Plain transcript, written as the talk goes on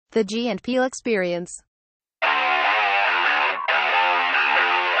The G and Peel Experience.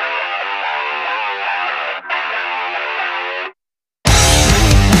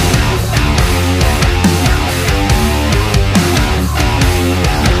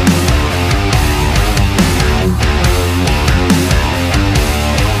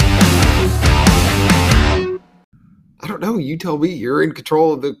 I don't know. You tell me. You're in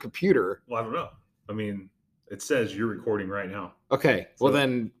control of the computer. Well, I don't know. I mean, it says you're recording right now. Okay. Well,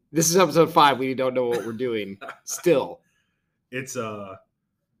 then this is episode 5. We don't know what we're doing still. It's I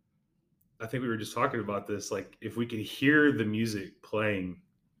think we were just talking about this. Like, if we could hear the music playing,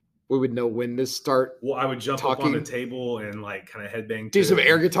 we would know when to start. Well, I would jump up on the table and like kind of headbang. Do some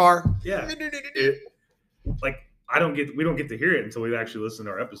air guitar. Yeah. We don't get to hear it until we actually listen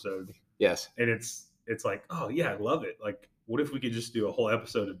to our episode. Yes. And it's like, oh yeah, I love it. Like, what if we could just do a whole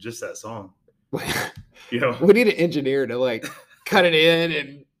episode of just that song? We need an engineer to like cut it in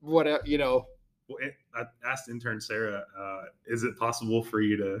and whatever, Well, I asked intern Sarah, is it possible for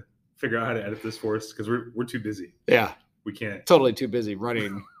you to figure out how to edit this for us? Because we're too busy. Yeah. We can't. Totally too busy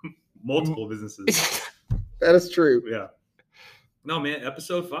running multiple businesses. That is true. Yeah. No, man,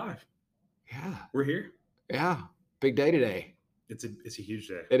 episode 5. Yeah. We're here. Yeah. Big day today. It's a huge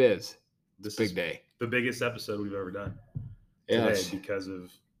day. It is. This big is day. The biggest episode we've ever done today because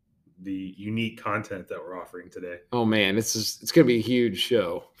of the unique content that we're offering today. Oh man, it's going to be a huge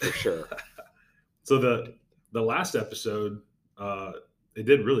show for sure. So the last episode, it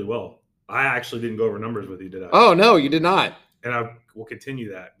did really well. I actually didn't go over numbers with you, did I? Oh no, you did not. And I will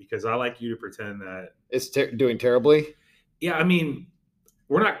continue that because I like you to pretend that it's doing terribly. Yeah, I mean,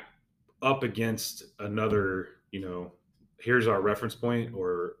 we're not up against another, here's our reference point,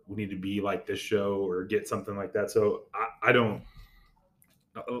 or we need to be like this show or get something like that. So I don't,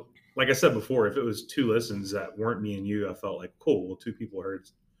 like I said before, if it was 2 listens that weren't me and you, I felt like, cool. Well, 2 people heard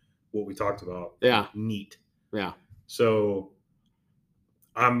what we talked about. Yeah. Neat. Yeah. So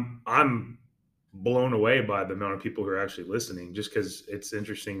I'm blown away by the amount of people who are actually listening, just because it's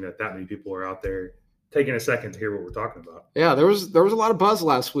interesting that many people are out there taking a second to hear what we're talking about. Yeah, there was a lot of buzz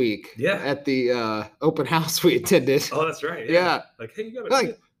last week. Yeah, at the open house we attended. Oh, that's right. Yeah. Like, hey, you got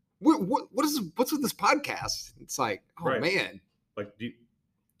like, what's with this podcast? It's like, oh right. Man. Like,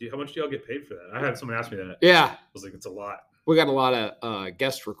 how much do y'all get paid for that? I had someone ask me that. Yeah, I was like, it's a lot. We got a lot of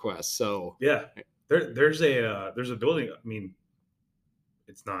guest requests. So yeah, there's a building. I mean,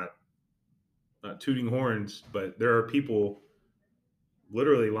 it's not tooting horns, but there are people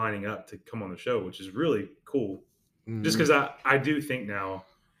literally lining up to come on the show, which is really cool. Mm-hmm. Just because I do think now,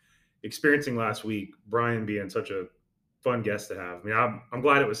 experiencing last week, Brian being such a fun guest to have. I mean, I'm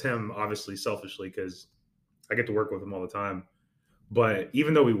glad it was him, obviously, selfishly, because I get to work with him all the time. But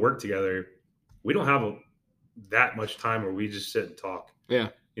even though we work together, we don't have that much time where we just sit and talk. Yeah.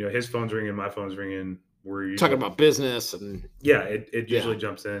 His phone's ringing, my phone's ringing. We're usually talking about business. And yeah, it usually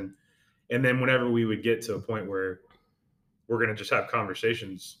jumps in. And then whenever we would get to a point where we're going to just have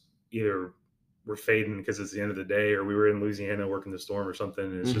conversations, either we're fading because it's the end of the day, or we were in Louisiana working the storm or something.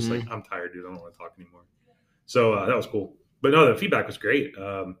 And it's just like, I'm tired, dude. I don't want to talk anymore. So that was cool. But no, the feedback was great.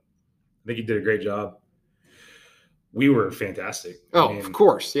 I think you did a great job. We were fantastic. Oh, of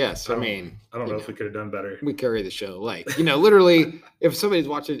course. Yes. I don't know if we could have done better. We carry the show. Like, literally, if somebody's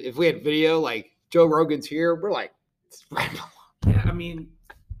watching, if we had video, like Joe Rogan's here, we're like, it's right below. Yeah. I mean,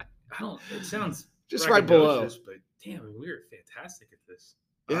 it sounds just right below. But damn, we were fantastic at this.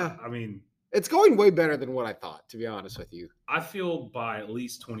 Yeah. I mean, it's going way better than what I thought, to be honest with you. I feel by at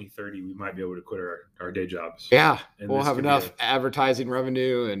least 2030, we might be able to quit our day jobs. Yeah. And we'll have enough advertising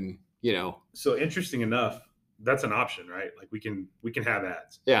revenue and, So interesting enough, that's an option, right? Like we can have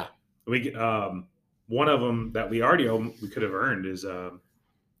ads. Yeah. One of them that we already own, we could have earned is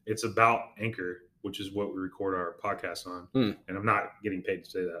it's about Anchor, which is what we record our podcast on. And I'm not getting paid to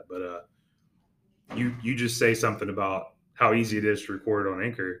say that, but you just say something about how easy it is to record on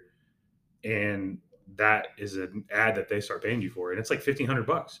Anchor, and that is an ad that they start paying you for, and it's like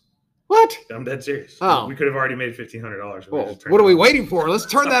 $1,500. What? I'm dead serious. Oh, we could have already made $1,500. Well, what are we waiting for? Let's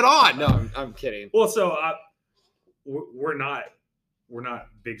turn that on. No, I'm kidding. Well, so we're not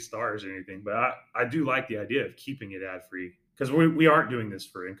big stars or anything, but I do like the idea of keeping it ad free, because we aren't doing this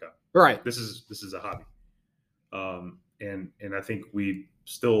for income. Right. This is a hobby. And I think we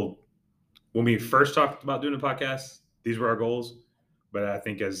still, when we first talked about doing a podcast, these were our goals. But I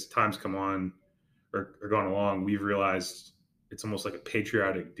think as time's come on or gone along, we've realized it's almost like a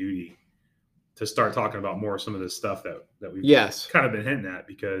patriotic duty to start talking about more of some of this stuff that we've kind of been hinting at,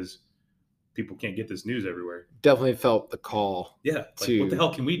 because people can't get this news everywhere. Definitely felt the call. Yeah. Like, what the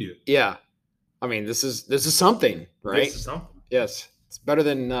hell can we do? Yeah. I mean, this is something, right? This is something. Yes. It's better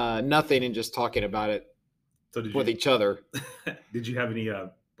than nothing and just talking about it So did with you each other. did you have any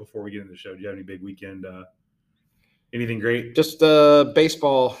before we get into the show? Do you have any big weekend? Anything great? Just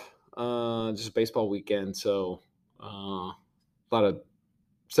baseball, just a baseball weekend. So a lot of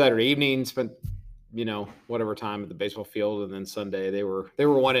Saturday evening, spent whatever time at the baseball field, and then Sunday they were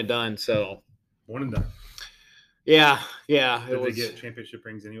one and done. So One and done. yeah. Did they get championship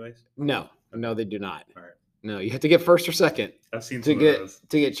rings anyways? No, they do not. All right. No, you have to get first or second I've seen to some of get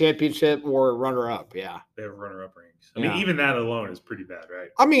those. championship or runner up. Yeah, They have runner-up rings. I mean, even that alone is pretty bad, right?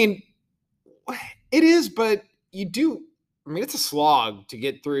 I mean, it is, but you do. I mean, it's a slog to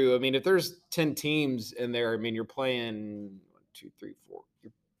get through. I mean, if there's 10 teams in there, I mean, you're playing 1, 2, 3, 4.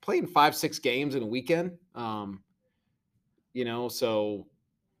 You're playing 5-6 games in a weekend. So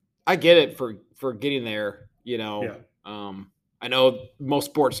I get it for getting there. Yeah. I know most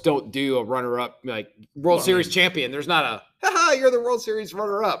sports don't do a runner-up like World Series champion. There's not a you're the World Series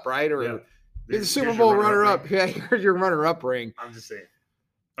runner-up, right? Or you're the Super Bowl runner-up. Yeah, here's your runner-up ring. I'm just saying.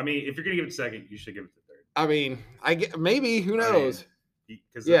 I mean, if you're gonna give it second, you should give it to third. I mean, I get maybe. Who knows?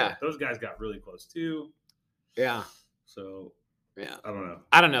 Because those guys got really close too. Yeah. So yeah,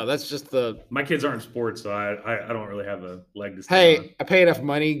 I don't know. That's just my kids aren't in sports, so I don't really have a leg to stand on. I pay enough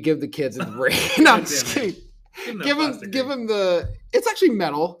money. Give the kids the ring. No, I'm just kidding. Give him the. It's actually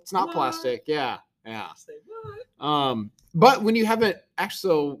metal. It's not plastic. Yeah. Say what? But when you haven't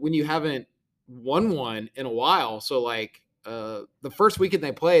won one in a while, so like the first weekend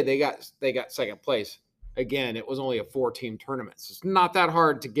they played, they got second place. Again, it was only a 4-team tournament, so it's not that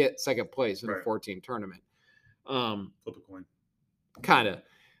hard to get second place in a 4-team tournament. Flip a coin. Kind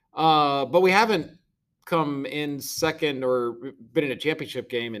of. But we haven't come in second or been in a championship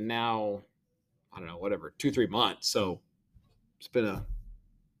game, and now. I don't know, whatever, 2-3 months. So it's been a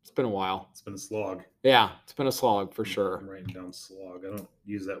while. It's been a slog. Yeah, it's been a slog for sure. I'm writing down slog. I don't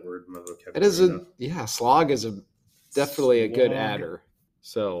use that word in my vocabulary. It is slog is definitely a good adder.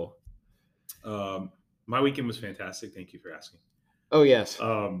 So my weekend was fantastic. Thank you for asking. Oh yes.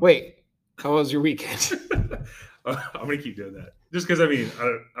 Wait, how was your weekend? I'm gonna keep doing that. Just because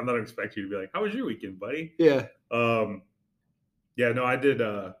I'm not expecting you to be like, how was your weekend, buddy? Yeah. Yeah, no, I did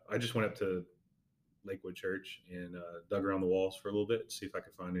I just went up to Lakewood Church and dug around the walls for a little bit to see if I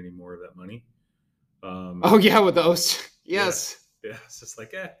could find any more of that money. With those. Yes. Yeah, it's just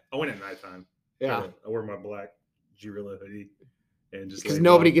like, I went at nighttime. Yeah. I wore my black Gorilla hoodie and just because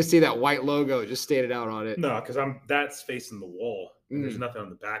nobody can see that white logo just stated out on it. No, because that's facing the wall and there's nothing on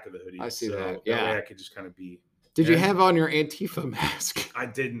the back of the hoodie. I see that. Yeah. That way I could just kind of be. Did you have on your Antifa mask? I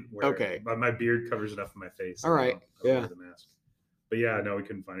didn't wear it. But my beard covers enough of my face. All right. I'll wear the mask. But yeah, no, we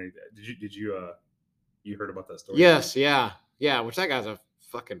couldn't find anything. Did you heard about that story? Yes, yeah. Which that guy's a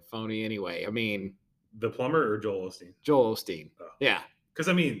fucking phony anyway. I mean, the plumber or Joel Osteen? Joel Osteen. Oh. Yeah. Because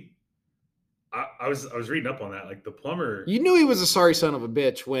I was reading up on that. Like the plumber, you knew he was a sorry son of a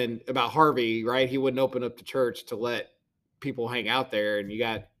bitch about Harvey, right? He wouldn't open up the church to let people hang out there, and you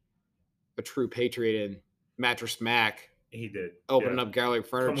got a true patriot in Mattress Mac. He did opening up gallery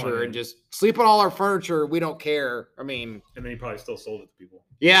furniture and just sleep on all our furniture. We don't care. I mean, and then he probably still sold it to people.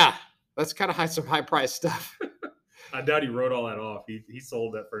 Yeah. That's kind of some high price stuff. I doubt he wrote all that off. He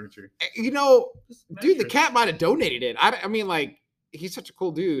sold that furniture. Dude, the cat might have donated it. I mean, like, he's such a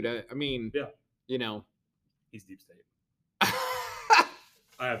cool dude. I mean, yeah, he's deep state. I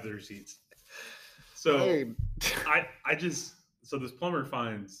have the receipts. So so this plumber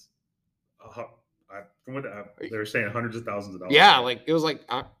finds, from what they were saying, hundreds of thousands of dollars. Yeah, like it was like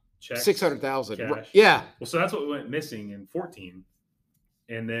 600,000. Yeah. Well, so that's what went missing in 2014.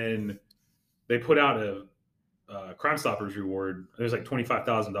 And then they put out a Crime Stoppers reward. There's like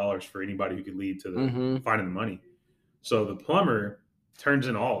 $25,000 for anybody who could lead to finding the money. So the plumber turns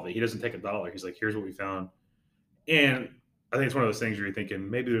in all of it. He doesn't take $1. He's like, here's what we found. And I think it's one of those things where you're thinking,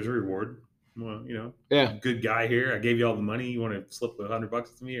 maybe there's a reward. Well, good guy here. I gave you all the money. You want to slip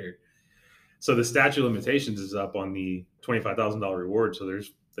 $100 to me? So the statute of limitations is up on the $25,000 reward. So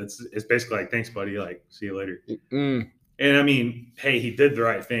it's basically like, thanks, buddy. Like, see you later. And I mean, hey, he did the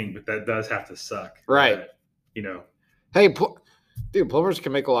right thing, but that does have to suck. Right. Hey, dude, plumbers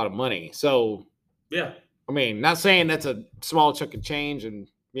can make a lot of money. So, yeah. I mean, not saying that's a small chunk of change and,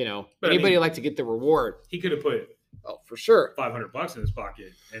 but anybody like to get the reward. He could have put, for sure, $500 in his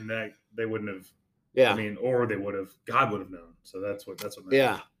pocket and that they wouldn't have. Yeah. I mean, or they would have, God would have known. So that's what matters.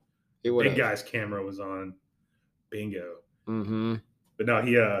 Yeah. Big guy's camera was on. Bingo. Mm-hmm. But no,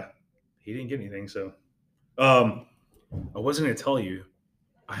 he didn't get anything. So, I wasn't going to tell you.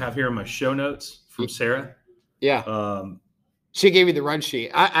 I have here in my show notes from Sarah. Yeah. She gave you the run sheet.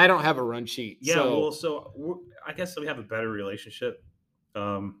 I don't have a run sheet. Yeah. So I guess we have a better relationship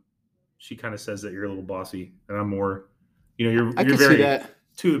She kind of says that you're a little bossy, and I'm more, you're I can very see that.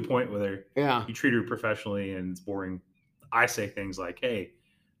 to the point with her. Yeah. You treat her professionally, and it's boring. I say things like, "Hey,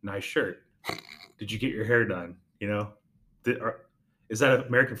 nice shirt. Did you get your hair done? Is that an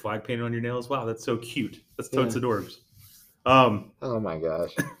American flag painted on your nails? Wow, that's so cute. That's totes adorbs." Oh my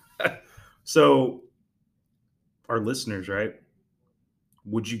gosh. So our listeners, right?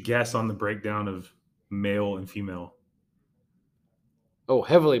 Would you guess on the breakdown of male and female? Oh,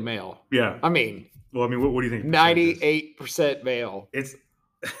 heavily male. Yeah. I mean, Well, what do you think? 98% male. It's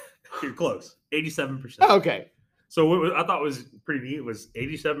you're close. 87%. Okay. So what I thought was pretty neat was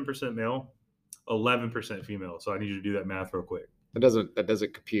 87% male, 11% female. So I need you to do that math real quick. That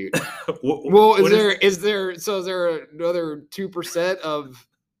doesn't compute. Well, is there another 2% of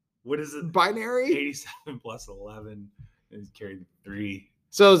what is it? Binary? 87 plus 11 is carried 3.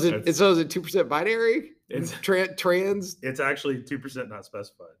 So is it 2% binary? It's trans? It's actually 2% not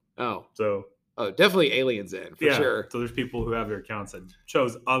specified. Oh. So definitely aliens in for sure. So there's people who have their accounts that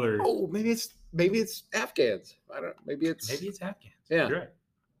chose other. Oh, maybe it's Afghans. I don't. Maybe it's Afghans. Yeah. You're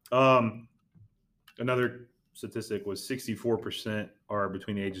right. Another statistic was 64% are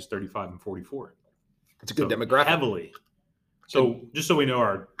between the ages 35 and 44. It's a good demographic. Heavily. So just so we know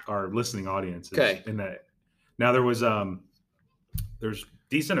our listening audience. Okay. In that, now there's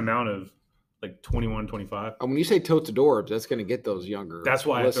decent amount of like 21, 25. And when you say totes adorbs, that's going to get those younger. That's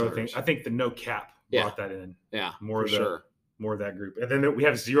why listeners. I think the no cap brought that in. Yeah, more of that group. And then we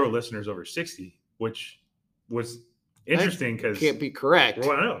have 0 listeners over 60, which was interesting because can't be correct.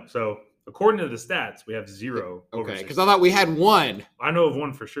 Well, I know. So according to the stats, we have 0. Okay, because I thought we had 1. I know of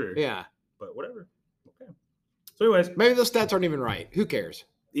 1 for sure. Yeah, but whatever. Okay. So, anyways, maybe those stats aren't even right. Who cares?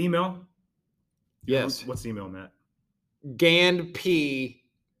 Email. Yes. What's the email, Matt? Gand P.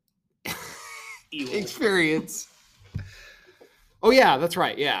 Experience. Oh yeah, that's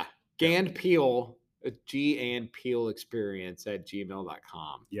right. Yeah, Gand Peel. G and Peel Experience at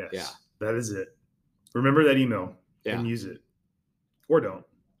gmail.com. Yes. Yeah. That is it. Remember that email and Yeah. use it. Or don't,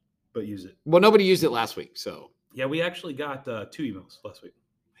 but use it. Well, nobody used it last week, so. Yeah, we actually got 2 emails last week.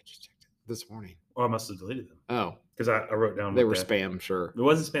 I just checked it this morning. Oh, I must have deleted them. Oh. Because I wrote down. They were spam, sure. It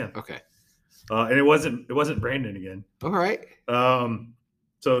wasn't spam. Okay. And it wasn't Brandon again. All right.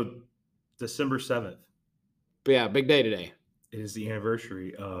 So December 7th. But yeah, big day today. It is the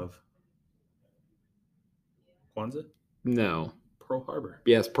anniversary of Kwanzaa? No. Pearl Harbor.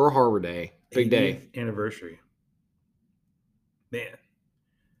 Yes, Pearl Harbor Day. Big day. Anniversary. Man.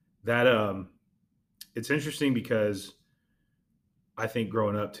 That it's interesting because I think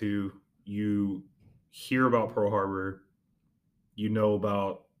growing up too, you hear about Pearl Harbor, you know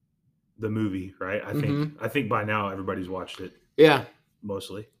about the movie, right? I think by now everybody's watched it. Yeah.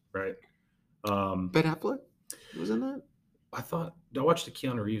 Mostly, right? Ben Affleck was in that? I watched the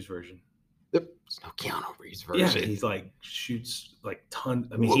Keanu Reeves version. There's no Keanu Reeves version. Yeah, he's like shoots like tons.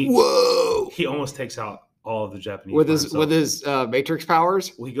 I mean, he almost takes out all of the Japanese with his Matrix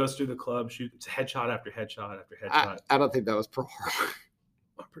powers. Well, he goes through the club, shoots headshot after headshot after headshot. I don't think that was Pearl Harbor.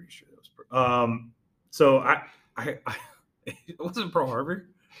 I'm pretty sure that was Pearl. So I it wasn't Pearl Harbor.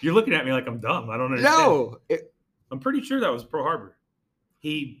 You're looking at me like I'm dumb. I don't understand. No, I'm pretty sure that was Pearl Harbor.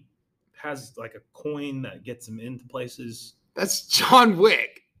 He has like a coin that gets him into places. That's John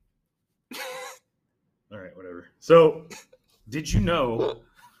Wick. All right, whatever. So, did you know?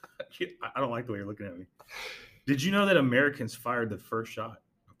 I don't like the way you're looking at me. Did you know that Americans fired the first shot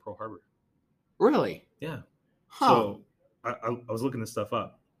of Pearl Harbor? Really? Yeah. Huh. So, I was looking this stuff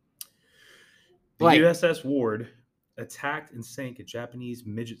up. The USS Ward attacked and sank a Japanese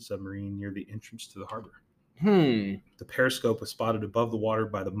midget submarine near the entrance to the harbor. The periscope was spotted above the water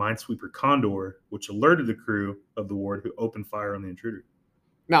by the minesweeper Condor, which alerted the crew of the Ward, who opened fire on the intruder.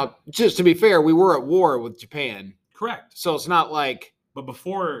 Now, just to be fair, we were at war with Japan. Correct. So it's not like. But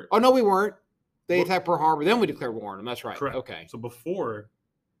before. Oh, no, we weren't. They attacked Pearl Harbor, then we declared war on them. That's right. Correct. Okay. So before.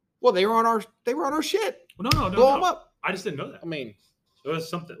 Well, they were on our shit. Well, no. Blow them up. I just didn't know that. I mean. It was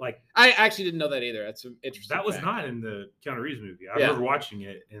something like. I actually didn't know that either. That's interesting. That was not in the Keanu Reeves movie. I remember watching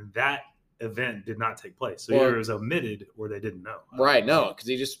it, and that event did not take place. So either it was omitted or they didn't know. Right. No, because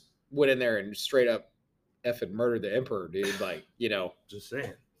he just went in there and straight up effing murdered the emperor, dude. Like, Just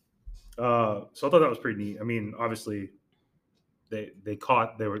saying. So I thought that was pretty neat. I mean, obviously, they saw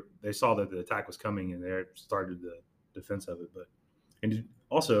that the attack was coming and they started the defense of it.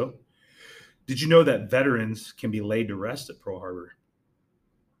 Did you know that veterans can be laid to rest at Pearl Harbor?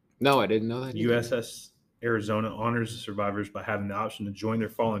 No, I didn't know that. USS Arizona honors the survivors by having the option to join their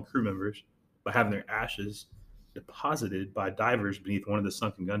fallen crew members by having their ashes deposited by divers beneath one of the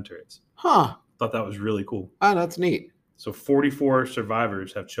sunken gun turrets. Huh. Thought that was really cool. Oh, that's neat. So 44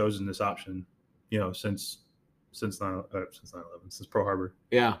 survivors have chosen this option, since 9/11, since Pearl Harbor.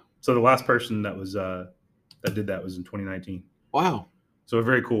 Yeah. So the last person that was that did that was in 2019. Wow. So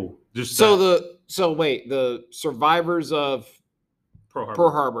very cool. Just the survivors of Pearl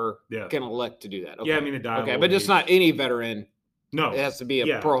Harbor Yeah. can elect to do that. Okay. Yeah, I mean, die. Okay, but just not any veteran. No, it has to be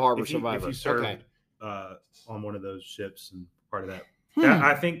a Pearl Harbor survivor. If you served on one of those ships and part of that, Hmm.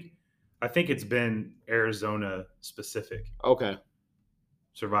 I think it's been Arizona specific. Okay.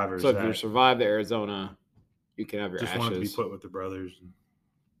 Survivors. So if you survive the Arizona, you can have your just ashes. wanted to be put with their brothers. And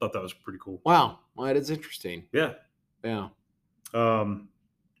thought that was pretty cool. Wow, well, that is interesting. Yeah. Yeah.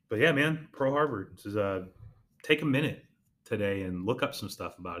 But yeah, man, Pearl Harbor. This is take a minute today and look up some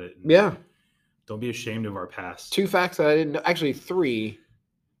stuff about it. And Yeah. Don't be ashamed of our past. 2 facts that I didn't know. Actually, 3,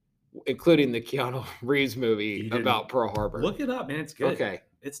 including the Keanu Reeves movie about Pearl Harbor. Look it up, man. It's good. Okay.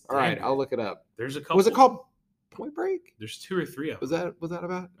 It's all right. I'll look it up. There's a couple. Was it called Point Break? There's 2 or 3 of them. Was that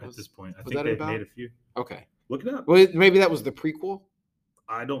about? At this point, I think they've made a few. Okay. Look it up. Well, maybe that was the prequel.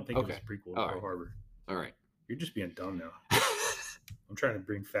 I don't think it was a prequel to Pearl Harbor. All right. You're just being dumb now. I'm trying to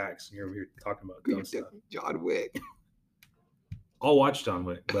bring facts, and you're over here talking about dumb stuff. John Wick. I'll watch John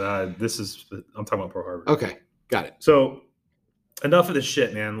Wick, but I'm talking about Pearl Harbor. Okay, got it. So enough of this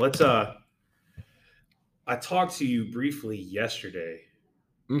shit, man. Let's I talked to you briefly yesterday.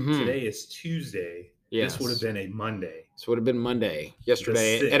 Mm-hmm. Today is Tuesday. Yes. This would have been a Monday. This would have been Monday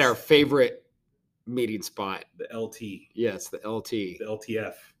yesterday at our favorite meeting spot. The LT. Yes, the LT. The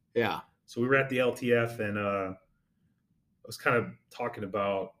LTF. Yeah. So we were at the LTF, and I was kind of talking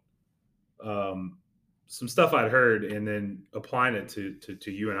about some stuff I'd heard, and then applying it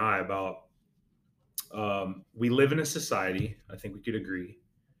to you and I about we live in a society, I think we could agree,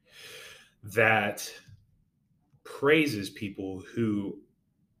 that praises people who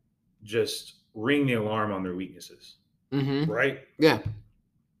just ring the alarm on their weaknesses. Mm-hmm. Right? Yeah.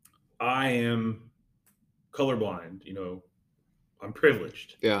 I am colorblind, I'm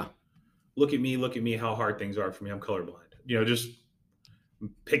privileged. Yeah. Look at me, how hard things are for me. I'm colorblind. Just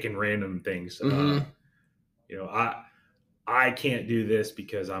picking random things. Mm-hmm. I can't do this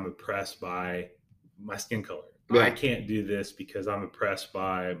because I'm oppressed by my skin color. Yeah. I can't do this because I'm oppressed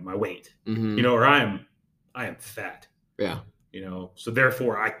by my weight. Mm-hmm. Or I am fat. Yeah. So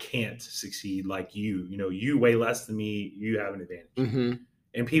therefore I can't succeed like you. You weigh less than me. You have an advantage. Mm-hmm.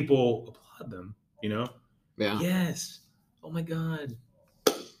 And people applaud them. Yeah. Yes. Oh my God,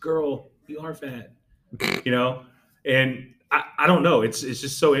 girl, you are fat. And I don't know. It's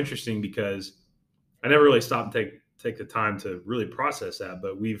just so interesting because I never really stopped and take the time to really process that.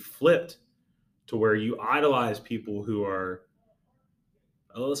 But we've flipped to where you idolize people who are,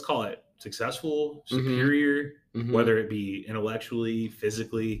 let's call it successful, superior, mm-hmm. whether it be intellectually,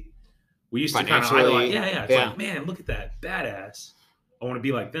 physically. We used to kind of idolize. Yeah. It's like, man, look at that badass. I want to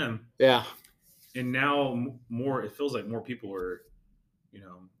be like them. Yeah. And now it feels like more people are,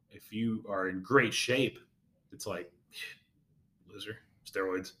 if you are in great shape, it's like, loser,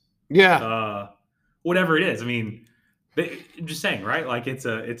 steroids. Yeah. Whatever it is. I mean, I'm just saying, right? Like it's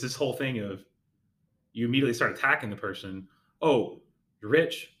this whole thing of you immediately start attacking the person. Oh, you're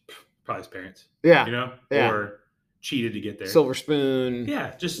rich, probably his parents. Yeah. Or cheated to get there. Silver spoon.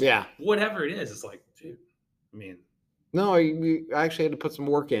 Yeah. Just whatever it is. It's like, dude, I mean. No, I actually had to put some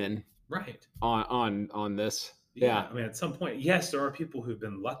work in. Right. On this. Yeah. I mean, at some point, yes, there are people who've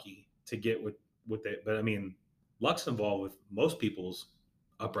been lucky to get what they, but I mean, luck's involved with most people's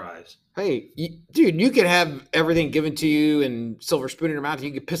uprise. Hey, dude, you could have everything given to you and silver spoon in your mouth.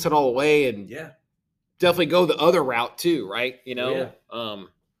 You could piss it all away and definitely go the other route too, right? But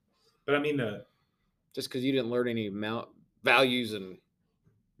I mean, just because you didn't learn any values and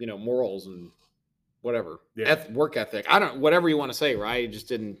morals and whatever work ethic, whatever you want to say, right? It just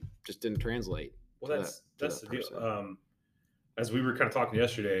didn't translate. Well, that's the deal. As we were kind of talking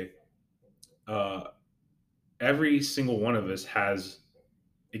yesterday, every single one of us has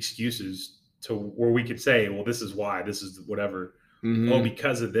excuses to where we could say, well, this is why, this is whatever. Mm-hmm. Oh,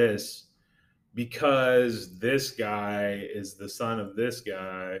 because of this, because this guy is the son of this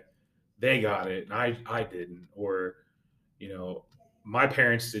guy, they got it and I didn't. Or, my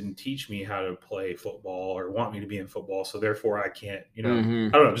parents didn't teach me how to play football or want me to be in football, so therefore I can't, mm-hmm.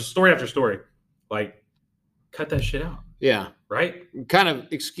 I don't know, just story after story. Like, cut that shit out. Yeah. Right? Kind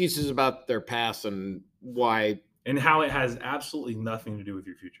of excuses about their past and why. And how it has absolutely nothing to do with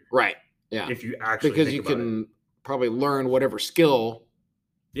your future. Right. Yeah. If you actually because you can probably learn whatever skill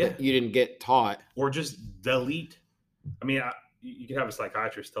that you didn't get taught. Or just delete. I mean, you could have a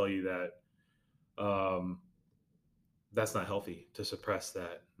psychiatrist tell you that that's not healthy to suppress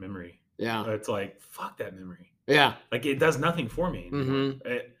that memory. Yeah. It's like, fuck that memory. Yeah. Like it does nothing for me anymore.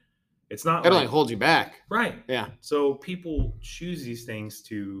 It's not It'll like like hold you back. right. Yeah. So people choose these things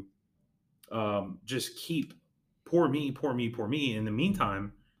to just keep poor me, poor me, poor me. In the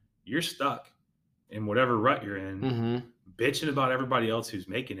meantime, you're stuck in whatever rut you're in, bitching about everybody else who's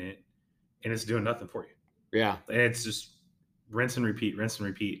making it, and it's doing nothing for you. Yeah. And it's just rinse and repeat, rinse and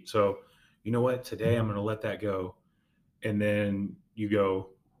repeat. So, you know what? Today I'm going to let that go. And then you go,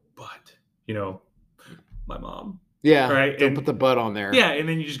 but, my mom. Yeah. Right. Don't And put the butt on there. yeah. And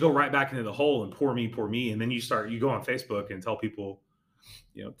then you just go right back into the hole and poor me. And then you go on Facebook and tell people,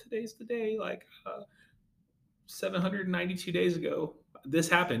 today's the day, like 792 days ago, this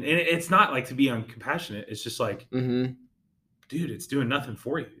happened. And it's not like to be uncompassionate. It's just like, dude, it's doing nothing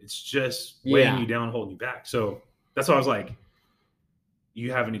for you. It's just weighing you down, holding you back. So that's why I was like,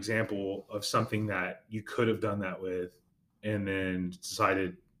 you have an example of something that you could have done that with and then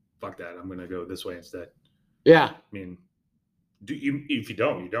decided, fuck that, I'm going to go this way instead. Yeah. I mean, if you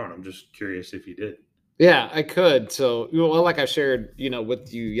don't, you don't. I'm just curious if you did. Yeah, I could. So, well, like I shared,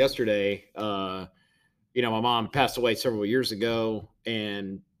 with you yesterday, my mom passed away several years ago,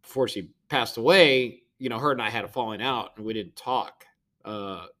 and before she passed away, her and I had a falling out, and we didn't talk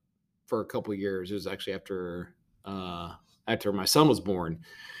for a couple of years. It was actually after my son was born,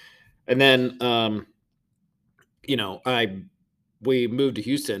 and then we moved to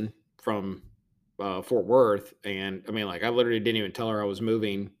Houston from Fort Worth, and I mean, like, I literally didn't even tell her I was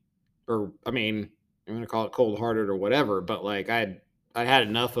moving, or I mean, I'm gonna call it cold hearted or whatever, but like I had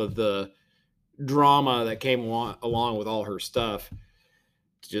enough of the drama that came along with all her stuff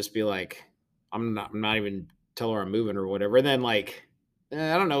to just be like, I'm not even tell her I'm moving or whatever. And then like,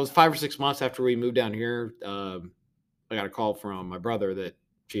 I don't know, it was 5 or 6 months after we moved down here. I got a call from my brother that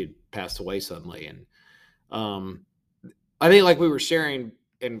she had passed away suddenly. And I think like we were sharing,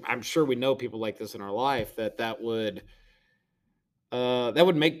 and I'm sure we know people like this in our life, that would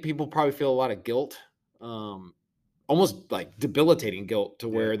make people probably feel a lot of guilt, almost like debilitating guilt to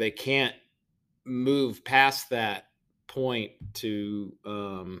where they can't move past that point to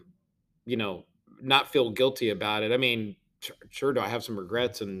not feel guilty about it. I mean, sure, do I have some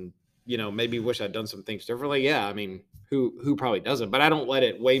regrets and maybe wish I'd done some things differently? Yeah, I mean, who probably doesn't? But I don't let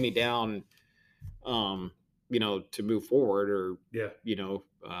it weigh me down to move forward. Or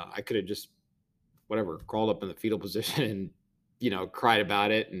I could have just whatever crawled up in the fetal position and cried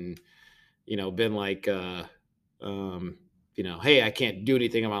about it and been like hey, I can't do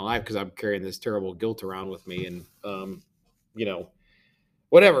anything in my life because I'm carrying this terrible guilt around with me. And,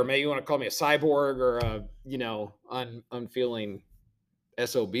 whatever, maybe you want to call me a cyborg or unfeeling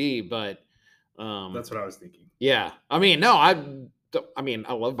SOB, but that's what I was thinking. Yeah. I mean, no, I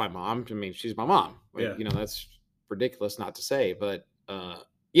love my mom. I mean, she's my mom. Yeah. That's ridiculous not to say, but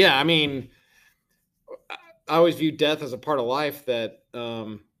yeah, I mean, I always view death as a part of life that,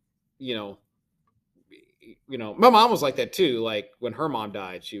 my mom was like that too. Like when her mom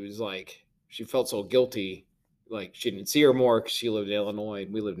died, she was like, she felt so guilty. Like she didn't see her more because she lived in Illinois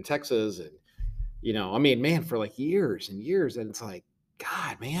and we lived in Texas. And, I mean, man, for like years and years. And it's like,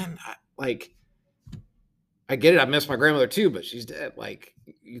 God, man, I get it. I miss my grandmother too, but she's dead. Like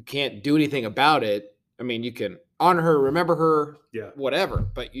you can't do anything about it. I mean, you can honor her, remember her, whatever,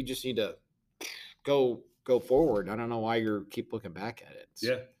 but you just need to go forward. I don't know why you keep looking back at it.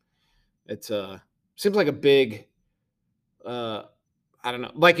 It's seems like a big I don't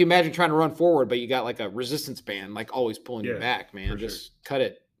know, like you imagine trying to run forward but you got like a resistance band like always pulling you back, man. Just cut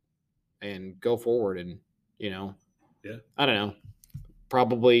it and go forward. And I don't know,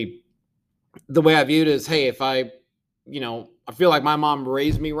 probably the way I view it is, hey, if I feel like my mom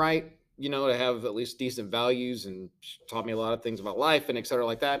raised me right, to have at least decent values, and she taught me a lot of things about life and et cetera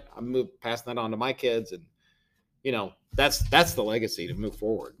like that. I'm passing that on to my kids, and that's the legacy to move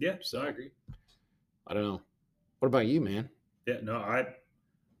forward. So I agree. I don't know. What about you, man? I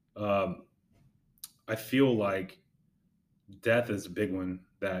feel like death is a big one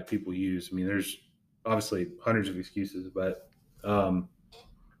that people use. I mean, there's obviously hundreds of excuses, but no,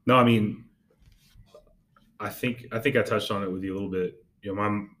 I mean, I think I touched on it with you a little bit.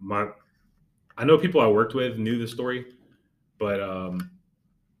 I know people I worked with knew the story, but I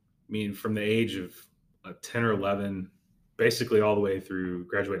mean, from the age of 10 or 11, basically all the way through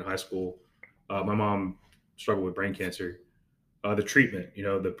graduating high school, my mom struggled with brain cancer. The treatment,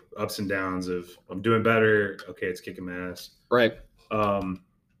 the ups and downs of I'm doing better. Okay, it's kicking my ass. Right. And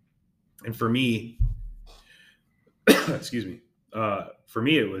for me, excuse me, for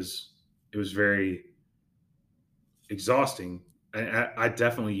me, it was very exhausting. I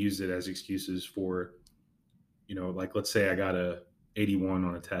definitely used it as excuses for, like, let's say I got a 81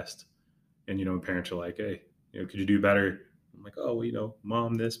 on a test and, parents are like, hey, could you do better? I'm like, oh,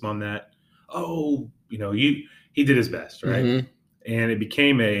 mom this, mom that. Oh, he did his best, right? Mhm. And it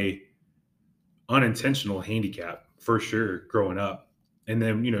became a unintentional handicap for sure growing up. And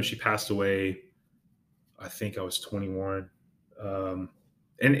then, she passed away. I think I was 21. And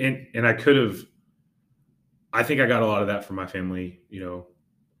I think I got a lot of that from my family.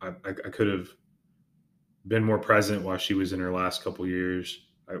 I could have been more present while she was in her last couple years.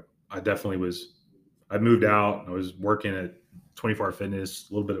 I definitely was. I moved out. I was working at 24 Hour Fitness,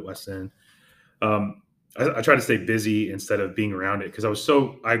 a little bit at West End. I tried to stay busy instead of being around it because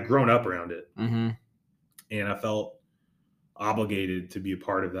I'd grown up around it, Mhm. and I felt obligated to be a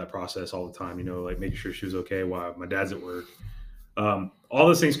part of that process all the time. Like making sure she was okay while my dad's at work. All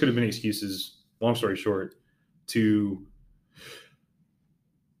those things could have been excuses. Long story short, to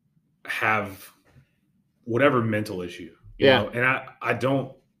have whatever mental issue, Yeah. and I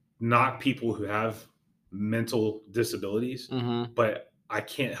don't knock people who have mental disabilities, Mhm. but I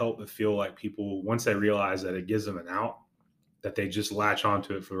can't help but feel like people, once they realize that it gives them an out, that they just latch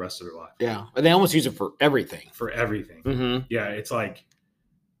onto it for the rest of their life. Yeah. And they almost use it for everything. For everything. Mhm. Yeah. It's like,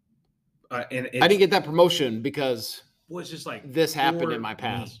 I didn't get that promotion because it's just like this happened poor in my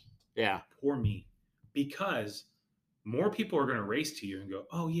past. me. Yeah. Poor me. Because more people are going to race to you and go,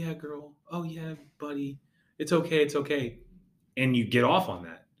 oh yeah, girl. Oh yeah, buddy. It's okay. It's okay. And you get off on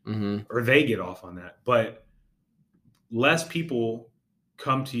that. Mhm. Or they get off on that. But less people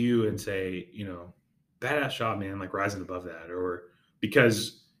come to you and say, badass job, man, like rising above that. Or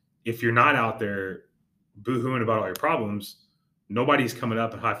because if you're not out there boo-hooing about all your problems, nobody's coming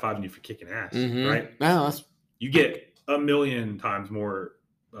up and high-fiving you for kicking ass, Mhm. right? No, You get a million times more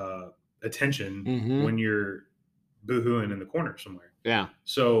attention Mhm. when you're boo-hooing in the corner somewhere. yeah.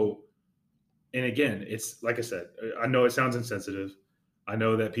 So, and again, it's like I said, I know it sounds insensitive. I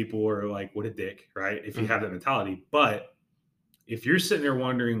know that people are like, what a dick, right? If you have that mentality. But if you're sitting there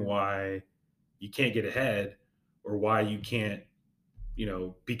wondering why you can't get ahead or why you can't,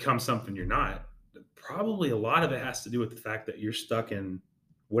 become something you're not, probably a lot of it has to do with the fact that you're stuck in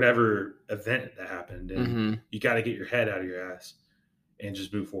whatever event that happened. And Mhm. you got to get your head out of your ass and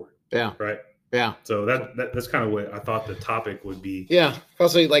just move forward. Yeah. Right. Yeah. So that's kind of what I thought the topic would be. Yeah.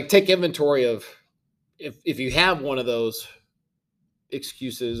 Also, like take inventory of if you have one of those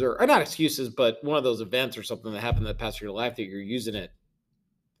excuses or not excuses, but one of those events or something that happened in the past of your life that you're using it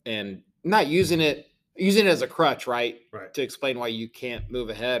and not using it as a crutch, right? Right. To explain why you can't move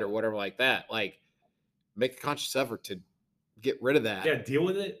ahead or whatever like that. Like make a conscious effort to get rid of that. Yeah. Deal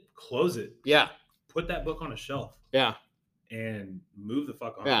with it. Close it. Yeah. Put that book on a shelf. Yeah. And move the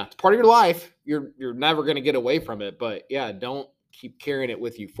fuck on. Yeah. It's part of your life. You're never going to get away from it, but yeah, don't keep carrying it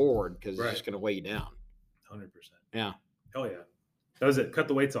with you forward because it's just going to weigh you down. 100%. Yeah. Hell yeah. That was it. Cut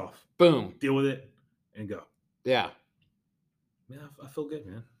the weights off. Boom. Deal with it and go. Yeah. Man, I feel good,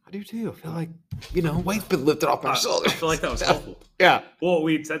 man. I do too. I feel like, weight's been lifted off my shoulders. I feel like that was helpful. Yeah. Well,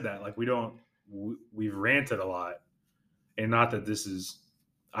 we said that. Like, we've ranted a lot. And not that this is,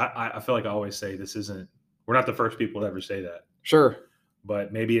 I feel like I always say this isn't, we're not the first people to ever say that. Sure.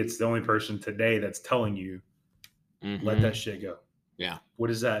 But maybe it's the only person today that's telling you, let that shit go. Yeah. What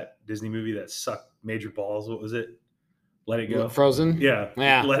is that Disney movie that sucked major balls? What was it? Let It Go. Frozen? Yeah.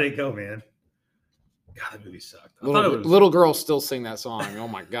 Yeah. Let It Go, man. God, that movie sucked. Little girls still sing that song. Oh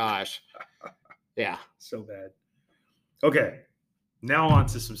my gosh. Yeah. So bad. Okay. Now on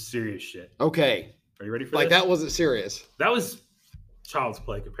to some serious shit. Okay. Are you ready for this? this? That wasn't serious. That was child's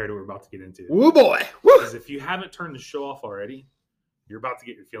play compared to what we're about to get into. Woo boy. Woo. Because if you haven't turned the show off already, you're about to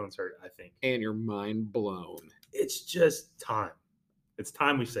get your feelings hurt, I think. And your mind blown. It's just time. It's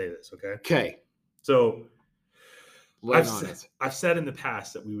time we say this, okay? Okay. So I've said in the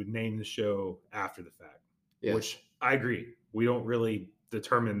past that we would name the show after the fact, which I agree. We don't really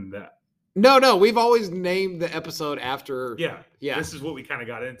determine that. No. We've always named the episode after. Yeah. Yeah. This is what we kind of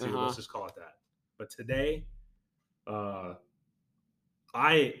got into. Let's just call it that. But today, I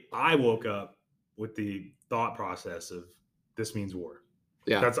woke up with the thought process of this means war.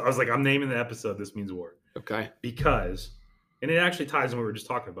 Yeah. I was like, I'm naming the episode This Means War. Okay. Because, and it actually ties in what we were just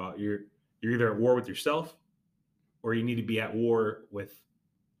talking about. You're either at war with yourself or you need to be at war with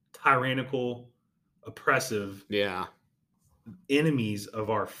tyrannical, oppressive enemies of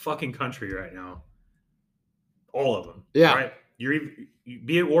our fucking country right now. All of them. Yeah. Right? You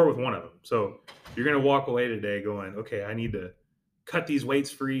be at war with one of them. So you're going to walk away today going, okay, I need to cut these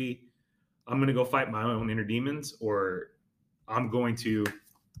weights free. I'm going to go fight my own inner demons, or I'm going to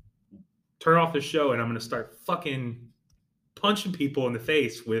turn off the show and I'm going to start fucking punching people in the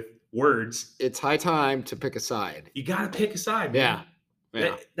face with words. It's high time to pick a side. You got to pick a side, man. Yeah.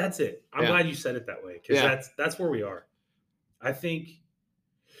 Yeah. That's it. I'm glad you said it that way, because that's where we are. I think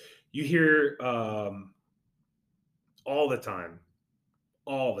you hear all the time.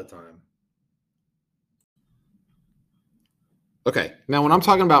 Okay. Now, when I'm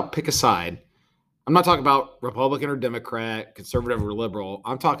talking about pick a side, I'm not talking about Republican or Democrat, conservative or liberal.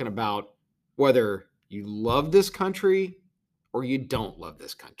 I'm talking about whether you love this country or you don't love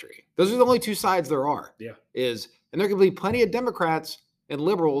this country. Those are the only two sides there are. Yeah. And there can be plenty of Democrats and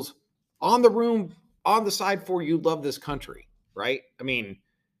liberals on the side for you love this country, right? I mean,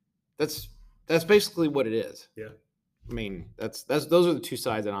 that's basically what it is. Yeah. I mean, those are the two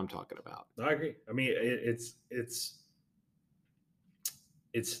sides that I'm talking about. I agree. I mean,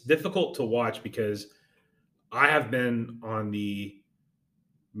 it's difficult to watch because I have been on the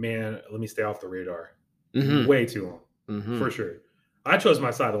let me stay off the radar way too long, for sure. I chose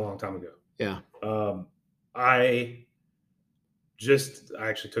my side a long time ago. Yeah. I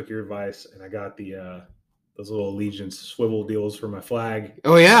actually took your advice and I got those little allegiance swivel deals for my flag.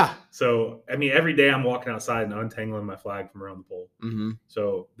 Oh yeah. So I mean, every day I'm walking outside and untangling my flag from around the pole. Mm-hmm.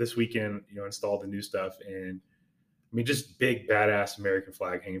 So this weekend, installed the new stuff, and I mean, just big badass American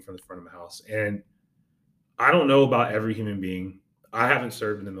flag hanging from the front of my house. And I don't know about every human being. I haven't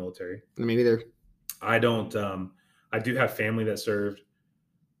served in the military. Me neither. I don't. I do have family that served,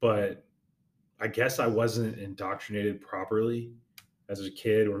 but I guess I wasn't indoctrinated properly as a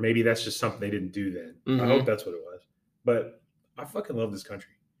kid, or maybe that's just something they didn't do then. Mm-hmm. I hope that's what it was. But I fucking love this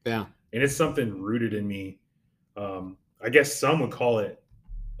country. Yeah. And it's something rooted in me. I guess some would call it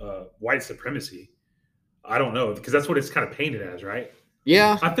white supremacy. I don't know, because that's what it's kind of painted as, right?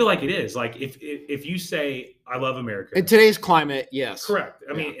 Yeah. I feel like it is. Like if you say I love America in today's climate, yes. Correct.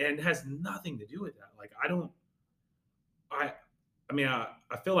 I mean, and it has nothing to do with that. Like I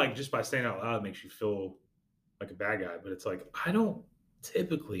feel like just by saying it out loud it makes you feel like a bad guy, but it's like I don't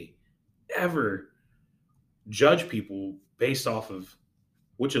typically ever judge people based off of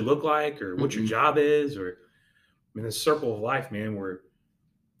what you look like or what your job is, or in the circle of life, man, where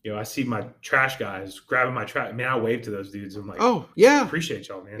I see my trash guys grabbing my trash. Man, I wave to those dudes. I'm like, oh yeah, appreciate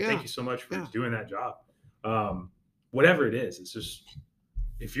y'all, man. Yeah. Thank you so much for doing that job. Whatever it is, it's just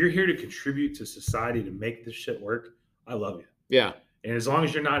if you're here to contribute to society to make this shit work, I love you. Yeah. And as long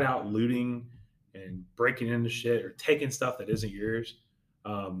as you're not out looting and breaking into shit or taking stuff that isn't yours,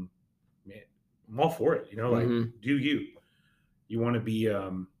 man, I'm all for it. Like do you? You want to be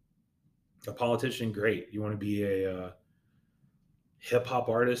a politician? Great. You want to be a hip hop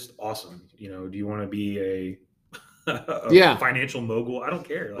artist? Awesome. Do you want to be a financial mogul? I don't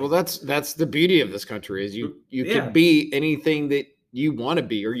care. Well, that's the beauty of this country is you can be anything that you want to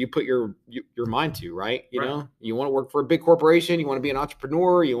be or you put your mind to, right? You know, you want to work for a big corporation, you want to be an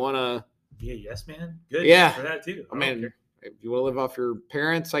entrepreneur, you want to be a yes man. Good. Yeah. For that too. I mean, if you want to live off your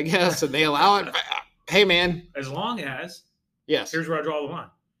parents, I guess, and they allow it, hey man. As long as here's where I draw the line.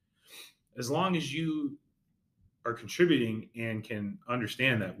 As long as you are contributing and can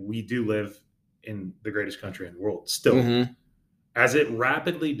understand that we do live in the greatest country in the world still, as it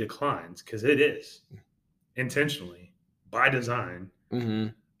rapidly declines, because it is intentionally by design,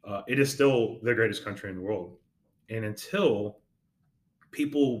 it is still the greatest country in the world. And until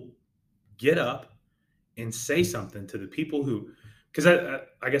people get up and say something to the people who, because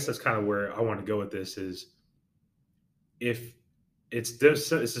I guess that's kind of where I want to go with this is, if it's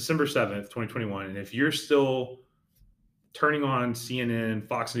December 7th, 2021, and if you're still turning on CNN,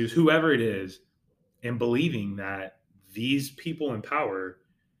 Fox News, whoever it is, and believing that these people in power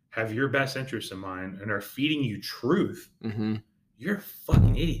have your best interests in mind and are feeding you truth, you're a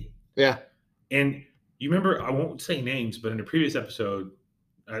fucking idiot. Yeah. And you remember, I won't say names, but in a previous episode,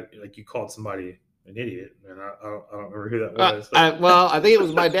 like you called somebody an idiot, and I don't remember who that was. Well, I think it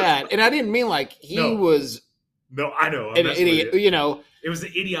was my dad, and I didn't mean like he was. No, I know. An idiot, It was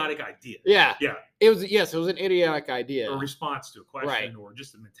an idiotic idea. Yeah. Yeah. It was an idiotic idea. A response to a question or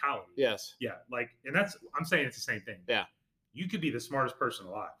just a mentality. Yes. Yeah. And I'm saying it's the same thing. Yeah. You could be the smartest person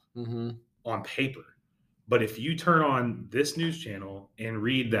alive on paper. But if you turn on this news channel and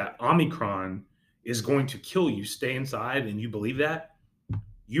read that Omicron is going to kill you, stay inside, and you believe that,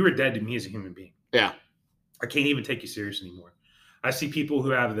 you are dead to me as a human being. Yeah. I can't even take you serious anymore. I see people who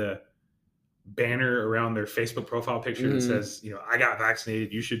have the banner around their Facebook profile picture that says, I got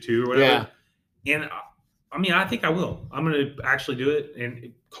vaccinated, you should too, or whatever. Yeah. And I mean, I think I will. I'm going to actually do it,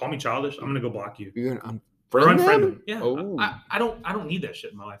 and call me childish. I'm going to go block you. You're going to unfriend them? Yeah. Oh. I don't need that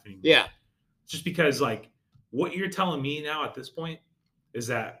shit in my life anymore. Yeah. Just because what you're telling me now at this point is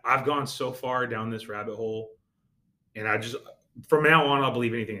that I've gone so far down this rabbit hole, and from now on, I'll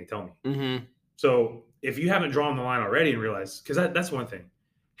believe anything they tell me. So if you haven't drawn the line already and realized, because that's one thing.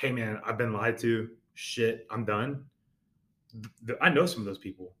 Hey, man, I've been lied to. Shit, I'm done. I know some of those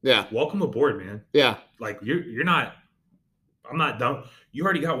people. Yeah. Welcome aboard, man. Yeah. Like you're not. I'm not done. You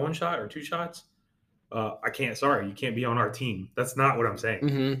already got 1 shot or 2 shots. I can't. Sorry, you can't be on our team. That's not what I'm saying.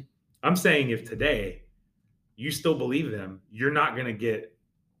 Mm-hmm. I'm saying if today you still believe them, you're not going to get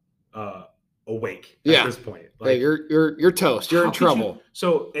awake at this point. Like, hey, you're toast. You're in trouble.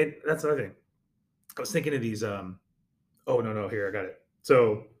 So, and that's another thing. I was thinking of these. Oh no, here I got it.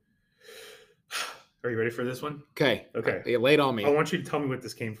 So, are you ready for this one? Okay. Okay. Lay it on me. I want you to tell me what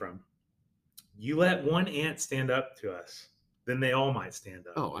this came from. You let one ant stand up to us, then they all might stand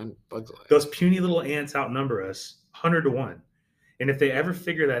up. Oh, I'm Bugs Life. Those puny little ants outnumber us 100 to 1. And if they ever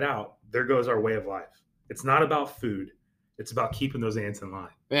figure that out, there goes our way of life. It's not about food. It's about keeping those ants in line.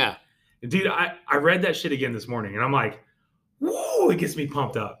 Yeah. And dude, I read that shit again this morning, and I'm like, whoa, it gets me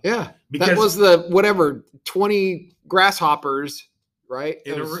pumped up. Yeah. Because that was the 20 grasshoppers, right?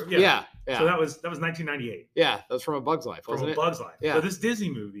 Yeah. So that was 1998. Yeah, that was from A Bug's Life, wasn't it? From A Bug's Life. Yeah. So this Disney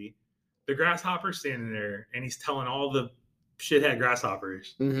movie, the grasshopper's standing there, and he's telling all the shithead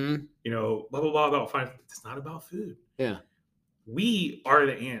grasshoppers, mm-hmm. Blah, blah, blah, about fine. It's not about food. Yeah. We are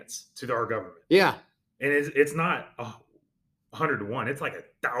the ants to our government. Yeah. And it's not 100 to 1. It's like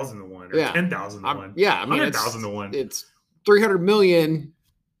 1,000 to 1 or 10,000 to 1. Yeah. I mean, 100,000 to 1. It's 300 million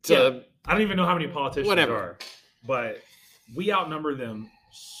to. Yeah. I don't even know how many politicians whatever. are, but we outnumber them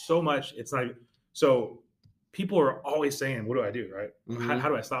so much. It's not. So people are always saying, what do I do? Right. Mm-hmm. How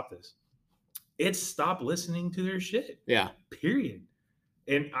do I stop this? It's stop listening to their shit. Yeah. Period.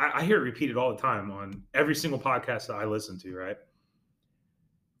 And I hear it repeated all the time on every single podcast that I listen to, right?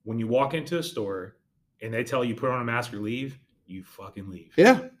 When you walk into a store and they tell you put on a mask or leave, you fucking leave.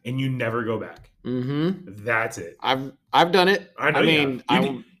 Yeah. And you never go back. Mm-hmm. That's it. I've done it. I mean,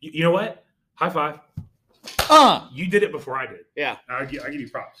 you know what? High five. You did it before I did. Yeah. I give you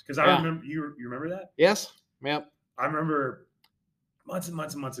props. Because I remember, you remember that? Yes. Yep. I remember months and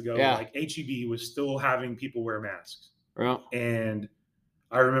months and months ago, like HEB was still having people wear masks. Well, and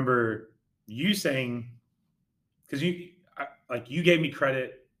I remember you saying, because you gave me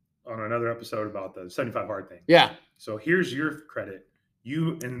credit on another episode about the 75 hard thing. Yeah. So here's your credit.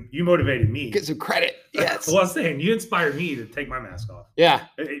 You motivated me. Get some credit. Yes. Well, I was saying you inspired me to take my mask off. Yeah.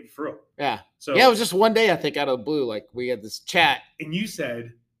 For real. Yeah. So it was just one day, I think, out of the blue. Like we had this chat. And you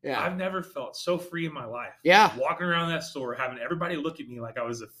said, yeah, I've never felt so free in my life. Yeah. Walking around that store, having everybody look at me like I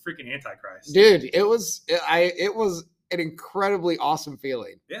was a freaking antichrist. Dude, it was an incredibly awesome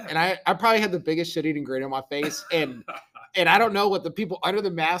feeling. Yeah. And I probably had the biggest shit-eating grin on my face. And I don't know what the people under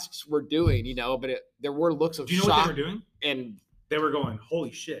the masks were doing, but there were looks of shock. Do you know what they were doing? And they were going,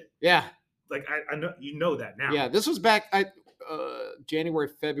 holy shit. Yeah. Like I know that now. Yeah, this was back January,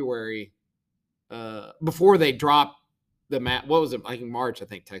 February, before they dropped the mask. What was it? Like in March, I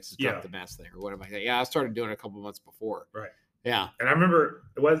think Texas dropped the mask thing or whatever. Yeah, I started doing it a couple months before. Right. Yeah. And I remember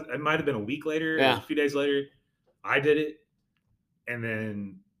it might have been a week later, or a few days later, I did it. And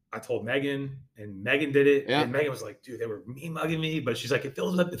then I told Megan, and Megan did it. Yeah. And Megan was like, dude, they were mugging me, but she's like, it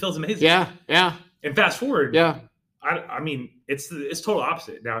feels amazing. Yeah. Yeah. And fast forward. Yeah. I mean, it's total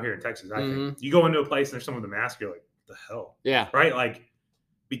opposite now here in Texas. I think you go into a place and there's someone with a mask, you're like, what the hell? Yeah. Right. Like,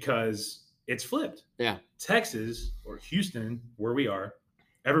 because it's flipped. Yeah. Texas or Houston, where we are,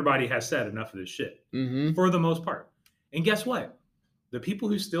 everybody has said enough of this shit for the most part. And guess what? The people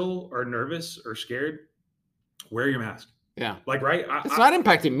who still are nervous or scared, wear your mask. Yeah. Like, right. It's not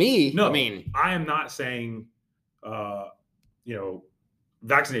impacting me. No, I mean, I am not saying,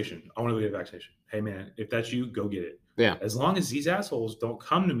 vaccination. I want to get a vaccination. Hey man, if that's you, go get it. Yeah. As long as these assholes don't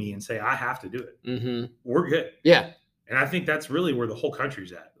come to me and say, I have to do it. We're good. Yeah. And I think that's really where the whole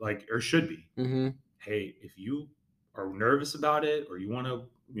country's at, like, or should be. Hey, if you are nervous about it or you want to,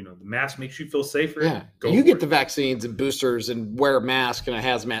 the mask makes you feel safer. Yeah. Go you get it. the vaccines and boosters and wear a mask and a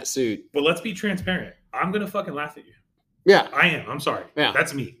hazmat suit. But let's be transparent. I'm going to fucking laugh at you. Yeah. I am. I'm sorry. Yeah.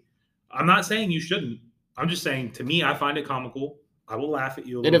 That's me. I'm not saying you shouldn't. I'm just saying, to me, I find it comical. I will laugh at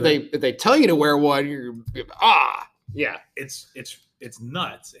you a little bit. If they tell you to wear one, you're yeah. It's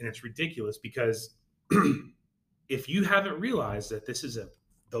nuts and it's ridiculous because if you haven't realized that this is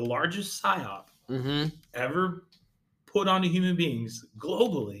the largest psyop ever put onto human beings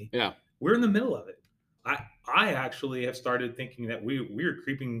globally, we're in the middle of it. I actually have started thinking that we're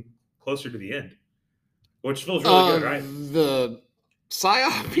creeping closer to the end, which feels really good, right? The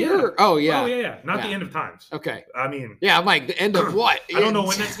psyop here? Oh yeah. Not the end of times. Okay. I mean, I'm like, the end of what? I don't know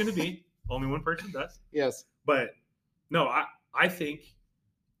when that's going to be. Only one person does. Yes. But no, I think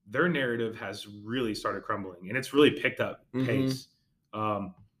their narrative has really started crumbling and it's really picked up pace.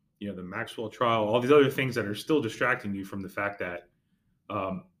 the Maxwell trial, all these other things that are still distracting you from the fact that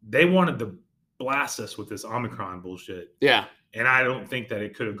they wanted to blast us with this Omicron bullshit. Yeah. And I don't think that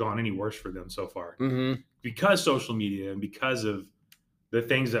it could have gone any worse for them so far. Because social media and because of the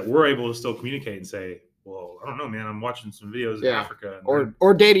things that we're able to still communicate and say, well, I don't know, man, I'm watching some videos in Africa. And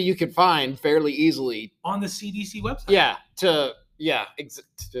or data you can find fairly easily. On the CDC website. Yeah. To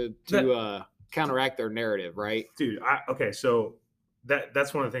counteract their narrative, right? Dude, so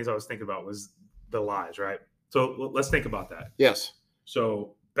that's one of the things I was thinking about was the lies, right? So let's think about that. Yes.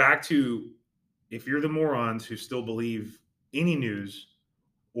 So back to, if you're the morons who still believe any news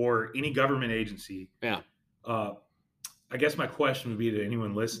or any government agency, I guess my question would be to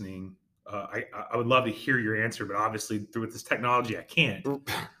anyone listening. I would love to hear your answer, but obviously through this technology, I can't.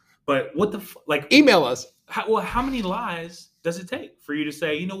 But what the email us. How many lies does it take for you to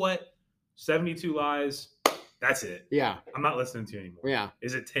say, you know what, 72 lies, that's it? Yeah, I'm not listening to you anymore. Yeah,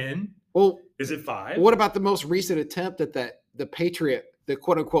 is it 10? Well, is it 5? What about the most recent attempt at the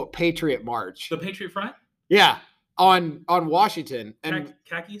quote unquote Patriot March, the Patriot Front? Yeah, on Washington and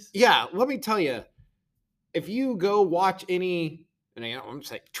khakis. Yeah, let me tell you, if you go watch any, I'm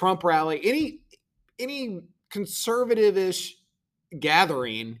saying Trump rally, any conservative-ish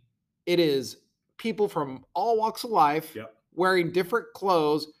gathering, it is people from all walks of life wearing different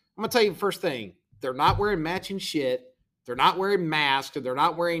clothes. I'm gonna tell you the first thing: they're not wearing matching shit. They're not wearing masks. They're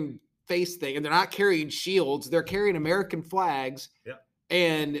not wearing face thing, and they're not carrying shields. They're carrying American flags.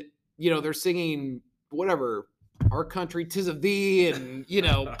 And they're singing whatever, "Our country 'tis of thee," and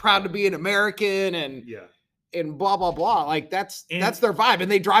proud to be an American, and blah blah blah. Like that's their vibe,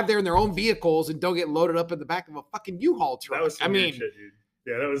 and they drive there in their own vehicles and don't get loaded up in the back of a fucking U-Haul truck. That was some weird shit, dude.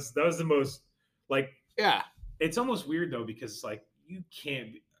 Yeah, that was the most It's almost weird though, because you can't.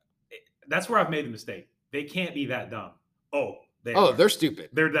 That's where I've made the mistake. They can't be that dumb. They're stupid.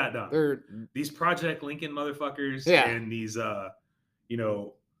 They're that dumb. They're these Project Lincoln motherfuckers and these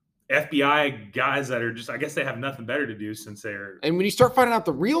FBI guys that are just, I guess they have nothing better to do since they're. And when you start finding out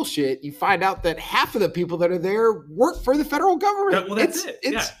the real shit, you find out that half of the people that are there work for the federal government. That's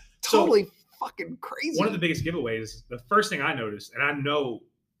It's totally fucking crazy. One of the biggest giveaways, the first thing I noticed, and I know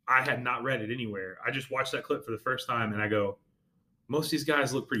I had not read it anywhere, I just watched that clip for the first time and I go, most of these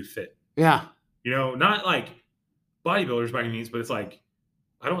guys look pretty fit. Yeah. Not like bodybuilders by any means, but it's like,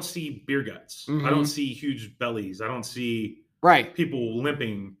 I don't see beer guts. I don't see huge bellies. I don't see people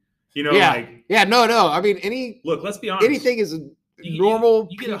limping. No. I mean, let's be honest. Anything is normal.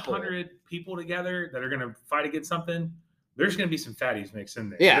 You get 100 people together that are going to fight against something. There's going to be some fatties mixed in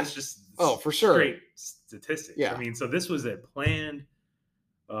there. Yeah. It's just for sure. Straight statistics. Yeah. I mean, so this was a planned.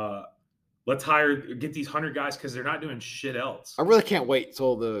 Let's get these 100 guys because they're not doing shit else. I really can't wait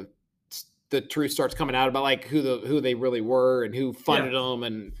till the truth starts coming out about like who they really were and who funded them,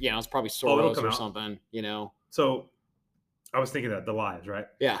 and it's probably Soros or something. So I was thinking that the lies, right?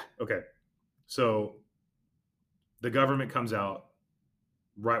 Yeah. Okay. So the government comes out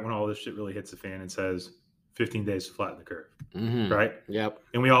right when all this shit really hits the fan and says 15 days to flatten the curve. Right? Yep.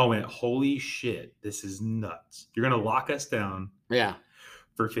 And we all went, holy shit, this is nuts. You're going to lock us down. Yeah.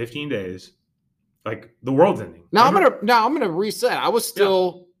 For 15 days. Like the world's ending. Now I'm going to reset. I was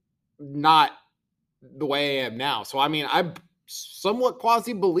still not the way I am now. So, I mean, I somewhat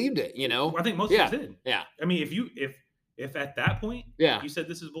quasi believed it, I think most of us did. Yeah. I mean, if at that point, you said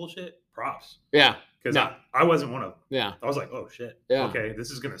this is bullshit, props. Yeah. Because I wasn't one of them. Yeah. I was like, oh shit. Yeah. Okay,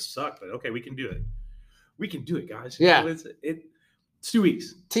 this is gonna suck, but okay, we can do it. We can do it, guys. Yeah. It's 2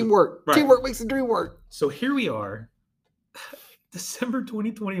 weeks. Teamwork. Right. Teamwork makes the dream work. So here we are, December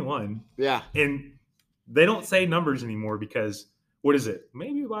 2021. Yeah. And they don't say numbers anymore because what is it?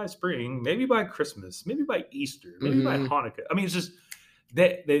 Maybe by spring, maybe by Christmas, maybe by Easter, maybe by Hanukkah. I mean, it's just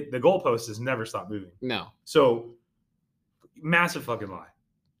the goalpost has never stopped moving. No. So massive fucking lie.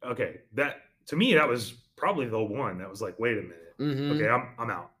 Okay, that to me that was probably the one that was like, wait a minute. Okay, I'm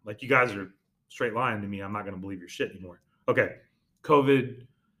out. Like you guys are straight lying to me. I'm not going to believe your shit anymore. Okay, COVID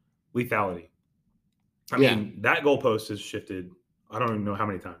lethality. I mean, that goalpost has shifted. I don't even know how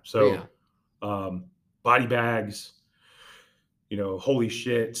many times. So, body bags. Holy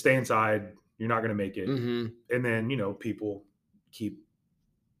shit, stay inside. You're not going to make it. And then, people keep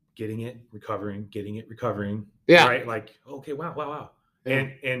getting it, recovering. Yeah. Right. Like, okay, wow. Yeah.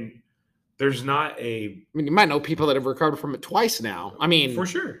 And there's not I mean, you might know people that have recovered from it twice now. I mean, for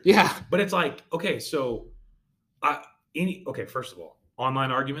sure. Yeah. But it's like, okay, so first of all,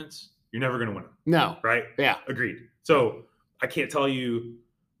 online arguments, you're never going to win them. No. Right. Yeah. Agreed. So I can't tell you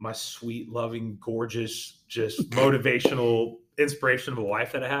my sweet, loving, gorgeous, just motivational, inspirational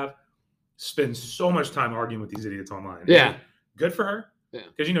wife that I have spends so much time arguing with these idiots online. Yeah. And good for her. Yeah.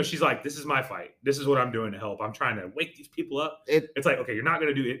 Because, she's like, this is my fight. This is what I'm doing to help. I'm trying to wake these people up. It's like, okay, you're not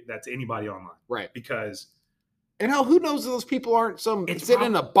going to do that to anybody online. Right. Because. And who knows if those people aren't It's sitting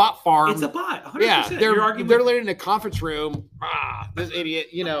in a bot farm. It's a bot. 100%. Yeah. They're arguing literally in a conference room. This idiot,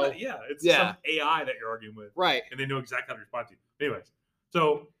 Yeah. It's some AI that you're arguing with. Right. And they know exactly how to respond to you. Anyways.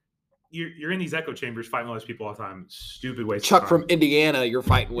 So you're in these echo chambers fighting all these people all the time. Stupid ways. Chuck from Indiana you're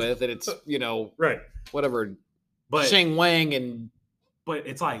fighting with, and it's, right. Whatever. But Sheng Wang and. But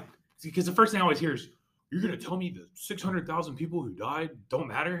it's like, because the first thing I always hear is, you're going to tell me the 600,000 people who died don't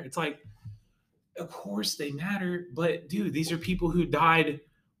matter? It's like, of course they matter. But, dude, these are people who died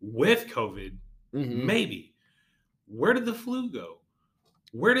with COVID. Mm-hmm. Maybe. Where did the flu go?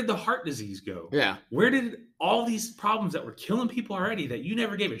 Where did the heart disease go? Yeah. Where did all these problems that were killing people already that you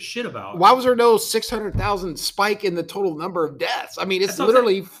never gave a shit about? Why was there no 600,000 spike in the total number of deaths? I mean, it's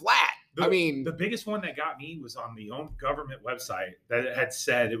literally flat. The biggest one that got me was on the own government website that it had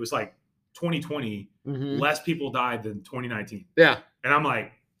said it was like 2020, less people died than 2019. Yeah. And I'm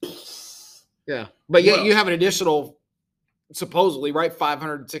like, yeah. But yet you have an additional, supposedly, right,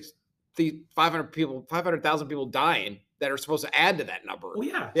 500,000 people dying that are supposed to add to that number. Well,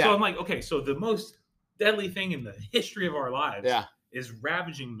 yeah. So I'm like, okay, so the most deadly thing in the history of our lives is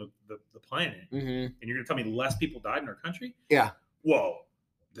ravaging the planet. Mm-hmm. And you're going to tell me less people died in our country? Yeah. Whoa.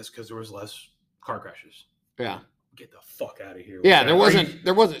 That's because there was less car crashes. Yeah. Get the fuck out of here. Yeah, there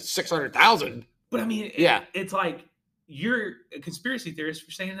wasn't 600,000. But I mean, it's like you're a conspiracy theorist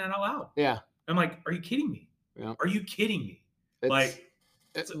for saying that out loud. Yeah. I'm like, are you kidding me? Yeah. Are you kidding me? A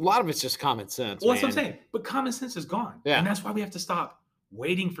lot of it's just common sense. Well, that's what I'm saying. But common sense is gone. Yeah. And that's why we have to stop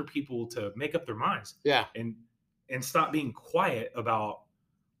waiting for people to make up their minds. Yeah. And stop being quiet about.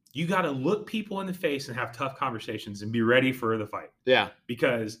 You got to look people in the face and have tough conversations and be ready for the fight. Yeah.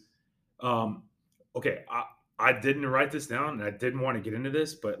 Because, okay, I didn't write this down and I didn't want to get into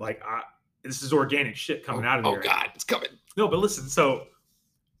this, but this is organic shit coming out of there. Oh God, it's coming. No, but listen, so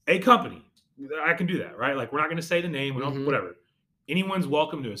a company, I can do that, right? Like, we're not going to say the name, we don't, whatever. Anyone's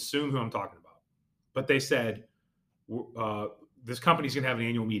welcome to assume who I'm talking about. But they said, this company's going to have an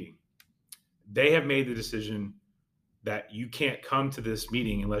annual meeting. They have made the decision that you can't come to this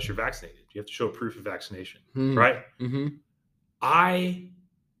meeting unless you're vaccinated. You have to show proof of vaccination, right? Mm-hmm. I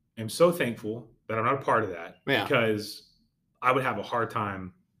am so thankful that I'm not a part of that because I would have a hard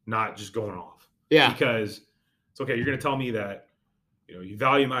time not just going off. Yeah. Because it's okay. You're going to tell me that, you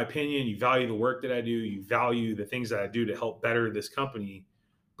value my opinion, you value the work that I do, you value the things that I do to help better this company,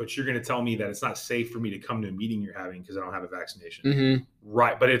 but you're going to tell me that it's not safe for me to come to a meeting you're having because I don't have a vaccination. Mm-hmm.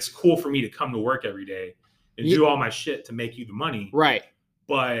 Right. But it's cool for me to come to work every day and do all my shit to make you the money. Right.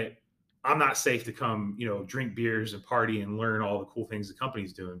 But I'm not safe to come, drink beers and party and learn all the cool things the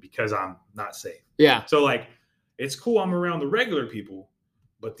company's doing because I'm not safe. Yeah. So it's cool I'm around the regular people,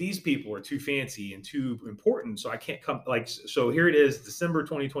 but these people are too fancy and too important. So I can't come so here it is, December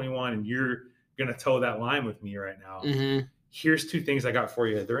 2021, and you're going to toe that line with me right now. Mm-hmm. Here's two things I got for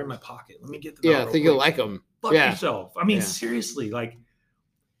you. They're in my pocket. Let me get them. Yeah. I think you'll like them. Fuck yourself. I mean, seriously,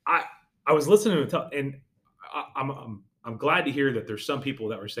 I was listening to and I'm glad to hear that there's some people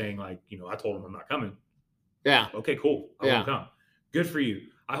that were saying I told them I'm not coming. Yeah. Okay, cool. I won't come. Good for you.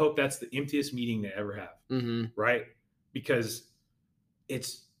 I hope that's the emptiest meeting they ever have. Mm-hmm. Right? Because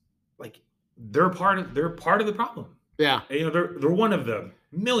it's they're part of the problem. Yeah. And, they're one of the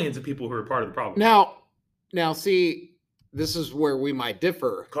millions of people who are part of the problem. Now see, this is where we might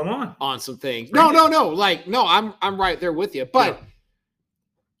differ. Come on some things. No. I'm right there with you. But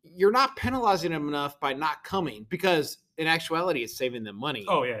you're not penalizing them enough by not coming because in actuality it's saving them money.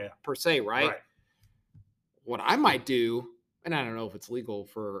 Oh yeah. Per se, right? What I might do, and I don't know if it's legal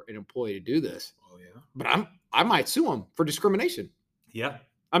for an employee to do this. Oh yeah. But I might sue them for discrimination. Yeah.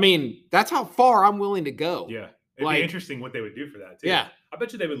 I mean, that's how far I'm willing to go. Yeah. It'd be interesting what they would do for that too. Yeah. I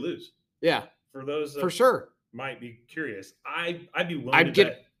bet you they would lose. Yeah. For those for sure might be curious. I'd be willing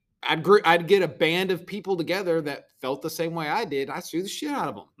I'd get a band of people together that felt the same way I did. I sue the shit out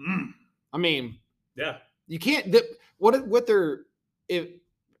of them. I mean, yeah, you can't. What they're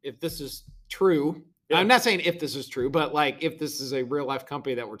if this is true. Yeah. I'm not saying if this is true, but if this is a real life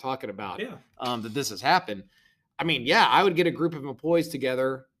company that we're talking about, that this has happened. I mean, I would get a group of employees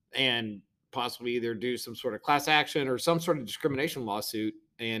together and possibly either do some sort of class action or some sort of discrimination lawsuit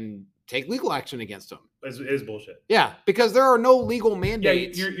and take legal action against them. It is bullshit. Yeah, because there are no legal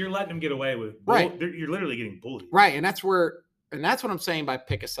mandates. Yeah, you're letting them get away with You're literally getting bullied. Right, and that's what I'm saying by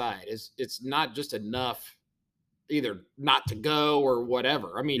pick a side. It's not just enough either not to go or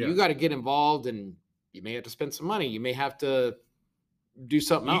whatever. I mean, you got to get involved, and you may have to spend some money. You may have to do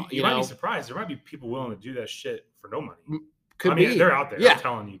something else. You might be surprised. There might be people willing to do that shit for no money. Could I mean, be. they're out there. Yeah. I'm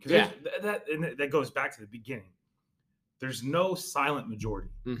telling you, because Yeah. that goes back to the beginning. There's no silent majority.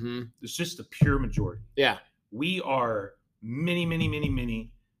 Mm-hmm. It's just a pure majority. Yeah. We are many, many, many,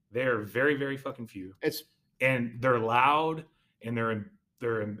 many. They're very, very fucking few. And they're loud and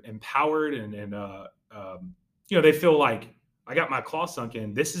they're empowered and you know, they feel like I got my claw sunk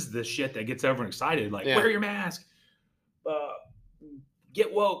in. This is the shit that gets everyone excited. Like, wear your mask.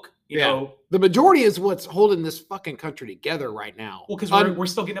 Get woke. You know, the majority is what's holding this fucking country together right now. Well, because we're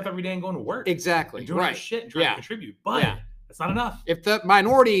still getting up every day and going to work. Exactly. And doing our shit and trying to contribute. But that's not enough. If the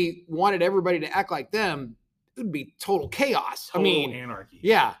minority wanted everybody to act like them, it would be total chaos. Total anarchy.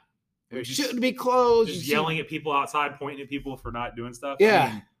 Yeah. It shouldn't be closed. Just yelling at people outside, pointing at people for not doing stuff.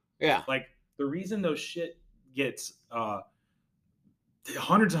 Yeah. I mean, like the reason those shit gets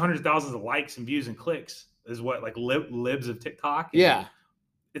hundreds and hundreds of thousands of likes and views and clicks is what, like libs of TikTok. Yeah.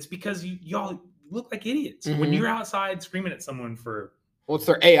 It's because y'all look like idiots Mm-hmm. when you're outside screaming at someone for. Well, it's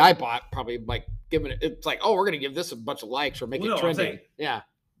their AI bot probably like giving it. It's like, oh, we're going to give this a bunch of likes or make it trending. Yeah.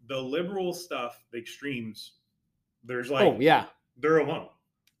 The liberal stuff, the extremes, there's like, they're alone.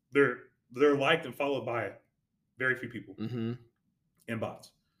 They're liked and followed by very few people and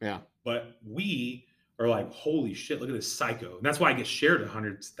bots. Yeah. But we are like, holy shit, look at this psycho. And that's why I get shared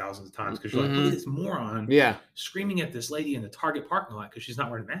hundreds, thousands of times, because you're like, look at this moron screaming at this lady in the Target parking lot because she's not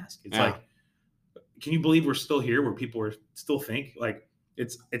wearing a mask. It's like, can you believe we're still here where people are still think like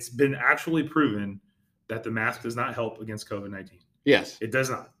it's been actually proven that the mask does not help against COVID-19. Yes. It does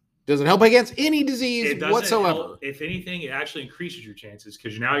not. Doesn't help against any disease whatsoever. Help. If anything, it actually increases your chances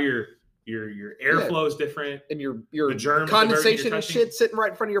because now your airflow is different, and your germs, condensation and shit sitting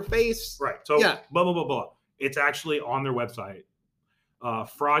right in front of your face. Right. So blah blah blah blah. It's actually on their website.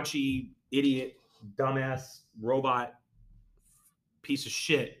 Fraudgy, idiot, dumbass, robot, piece of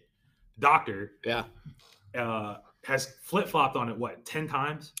shit doctor. Has flip-flopped on it, 10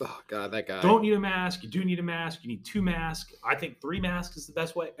 times? Oh, God, that guy. Don't need a mask. You do need a mask. You need 2 masks. I think 3 masks is the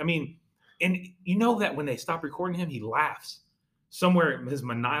best way. I mean, and you know that when they stop recording him, he laughs. Somewhere, his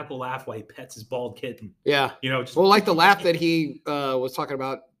maniacal laugh while he pets his bald kitten. Yeah. You know, just, like the laugh that he was talking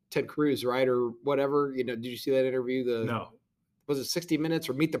about Ted Cruz, right? Or whatever. You know, did you see that interview? No. Was it 60 Minutes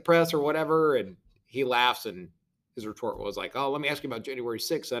or Meet the Press or whatever? And he laughs and his retort was like, "Oh, let me ask you about January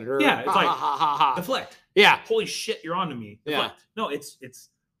 6th, Senator." Yeah, it's deflect. Yeah. Holy shit, you're on to me. Deflect. Yeah. No, it's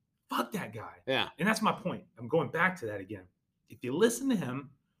fuck that guy. Yeah. And that's my point. I'm going back to that again. If you listen to him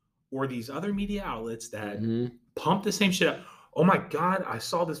or these other media outlets that pump the same shit up. Oh my God, I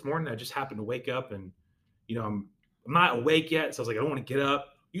saw this morning. I just happened to wake up and, you know, I'm not awake yet. So I was like, I don't want to get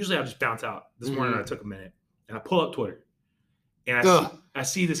up. Usually I just bounce out. This morning I took a minute and I pull up Twitter and I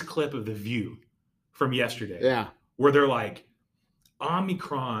see this clip of The View from yesterday. Yeah. Where they're like,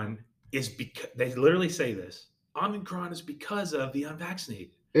 Omicron is because they literally say this. Omicron is because of the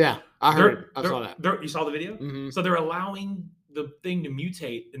unvaccinated. Yeah, I saw that. You saw the video? Mm-hmm. So they're allowing the thing to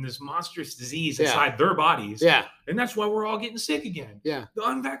mutate in this monstrous disease inside their bodies. Yeah. And that's why we're all getting sick again. Yeah. The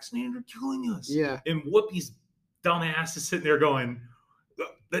unvaccinated are killing us. Yeah. And Whoopi's dumbass is sitting there going,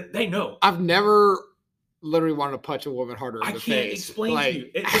 they know. I've never literally wanted to punch a woman harder in the face. I can't explain to you.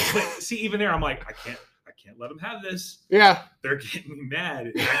 But see, even there, I'm like, I can't let them have this. Yeah. They're getting me mad.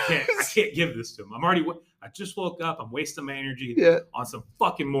 And I can't give this to them. I just woke up. I'm wasting my energy on some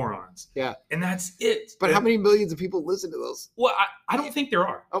fucking morons. Yeah. And that's it. But how many millions of people listen to those? Well, I don't think there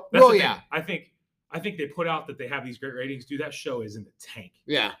are. Oh, well, yeah. I think they put out that they have these great ratings. Dude, that show is in the tank.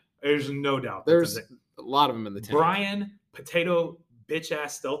 Yeah. There's no doubt. There's a lot of them in the tank. Brian Potato bitch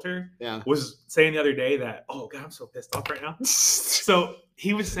ass Stelter was saying the other day that, oh God, I'm so pissed off right now. So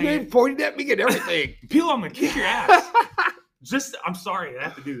he was saying, they pointed at me and everything. Peel, I'm gonna kick your ass. I'm sorry, I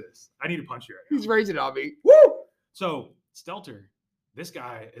have to do this. I need to punch you right now. He's raising on me. Woo! So Stelter, this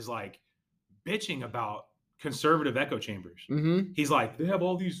guy is like bitching about conservative echo chambers. Mm-hmm. He's like, they have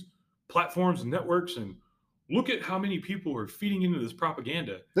all these platforms and networks, and look at how many people are feeding into this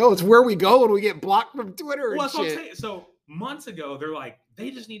propaganda. No, it's where we go when we get blocked from Twitter. Well, that's what I'm saying. So months ago, they're like,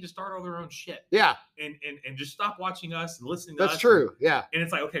 they just need to start all their own shit. Yeah. And just stop watching us and listening to us. That's true. Yeah. And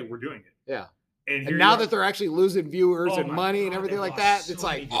it's like, okay, we're doing it. Yeah. And now that they're actually losing viewers and money and everything like that, so it's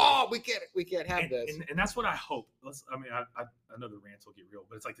like, oh, we can't have this. And that's what I hope. I know the rants will get real,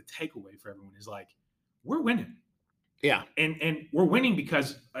 but it's like the takeaway for everyone is like, we're winning. Yeah. And we're winning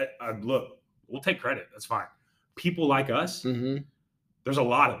because look, we'll take credit. That's fine. People like us, there's a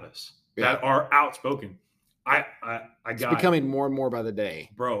lot of us that are outspoken. It's becoming more and more by the day.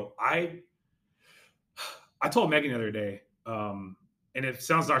 Bro, I told Megan the other day, and it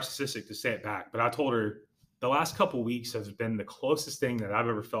sounds narcissistic to say it back, but I told her the last couple of weeks has been the closest thing that I've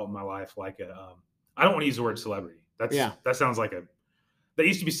ever felt in my life. Like I don't want to use the word celebrity. That sounds like that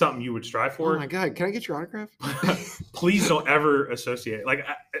used to be something you would strive for. Oh my God. Can I get your autograph? Please don't ever associate.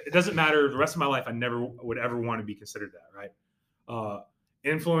 It doesn't matter. The rest of my life, I never would ever want to be considered that, right?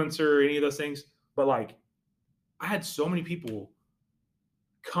 Influencer, any of those things. But like, I had so many people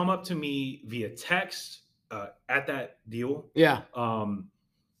come up to me via text at that deal. Yeah.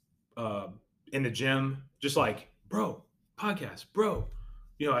 In the gym, just like, bro, podcast, bro.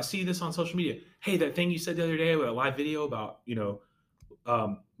 I see this on social media. Hey, that thing you said the other day about a live video about,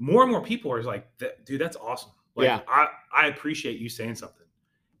 more and more people are like, dude, that's awesome. Like, Yeah. I appreciate you saying something.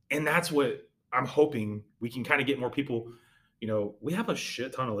 And that's what I'm hoping we can kind of get more people. We have a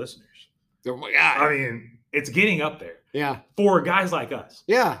shit ton of listeners. Oh my God. I mean, it's getting up there. Yeah. For guys like us.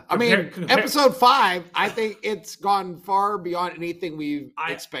 Yeah. Episode 5, I think it's gone far beyond anything we've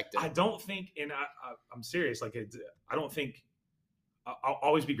expected. I don't think, and I'm serious, like, I don't think, I'll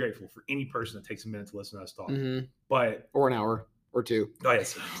always be grateful for any person that takes a minute to listen to us talk. Mm-hmm. But or an hour or two. Oh,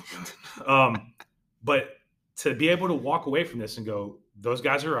 yes. But to be able to walk away from this and go, those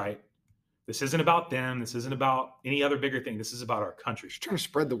guys are right. This isn't about them. This isn't about any other bigger thing. This is about our country. Just trying to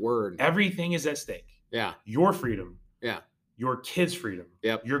spread the word. Everything is at stake. Yeah. Your freedom. Yeah. Your kids' freedom.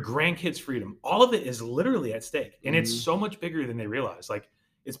 Yep. Your grandkids' freedom. All of it is literally at stake. And it's so much bigger than they realize. Like,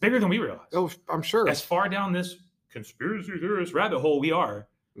 it's bigger than we realize. Oh, I'm sure. As far down this conspiracy theorist rabbit hole we are,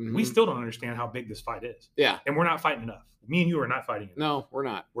 we still don't understand how big this fight is. Yeah. And we're not fighting enough. Me and you are not fighting enough. No, we're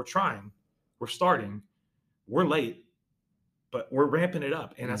not. We're trying. We're starting. We're late, but we're ramping it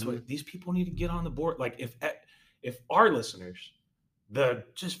up. And that's what these people need to get on the board. Like, if our listeners, the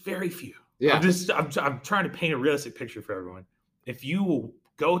just very few, I'm trying to paint a realistic picture for everyone. If you will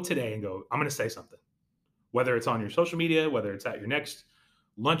go today and go, I'm going to say something, whether it's on your social media, whether it's at your next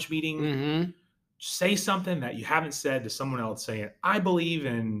lunch meeting, say something that you haven't said to someone else, saying, I believe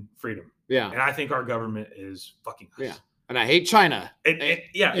in freedom. Yeah. And I think our government is fucking us. Yeah. And I hate China.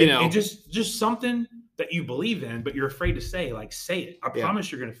 And just something that you believe in, but you're afraid to say, like, say it. I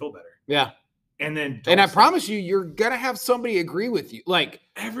promise you're going to feel better. Yeah. And then, I promise you're going to have somebody agree with you. Like,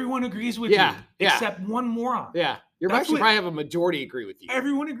 everyone agrees with you, except one moron. Yeah. You're actually probably have a majority agree with you.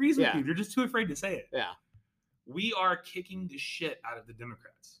 Everyone agrees with you. They're just too afraid to say it. Yeah. We are kicking the shit out of the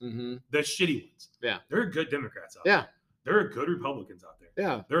Democrats. Mm-hmm. The shitty ones. Yeah. There are good Democrats out there. There are good Republicans out there.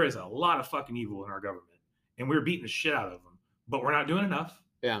 Yeah. There is a lot of fucking evil in our government. And we're beating the shit out of them. But we're not doing enough.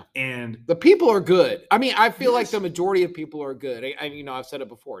 Yeah. And the people are good. I mean, I feel like the majority of people are good. I've said it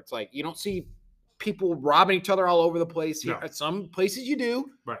before. It's like, you don't see people robbing each other all over the place. Here. At some places you do.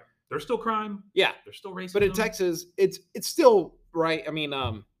 Right. There's still crime. Yeah. There's still racism. But in Texas, it's still right. I mean,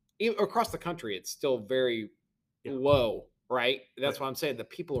 across the country, it's still very low, right? That's what I'm saying. The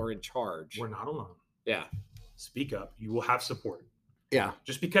people are in charge. We're not alone. Yeah. Speak up. You will have support. Yeah.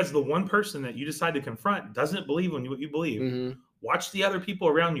 Just because the one person that you decide to confront doesn't believe in what you believe, watch the other people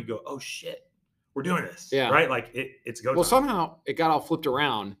around you go, oh shit, we're doing this. Yeah. Right? Like it's go time. Somehow it got all flipped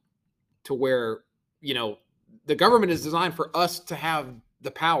around to where, the government is designed for us to have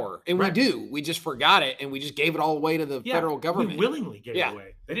the power. And we do. We just forgot it and we just gave it all away to the federal government. We willingly gave it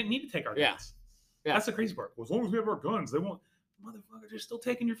away. They didn't need to take our guns. Yeah. That's the crazy part. Well, as long as we have our guns, they won't. Motherfuckers, they're still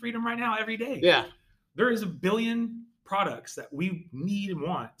taking your freedom right now every day. Yeah. There is 1 billion products that we need and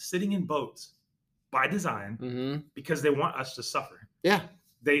want sitting in boats by design because they want us to suffer. Yeah.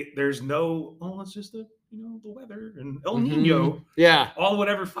 There's no, it's just the weather and El Nino. Yeah. All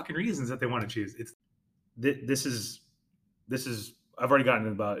whatever fucking reasons that they want to choose. This is I've already gotten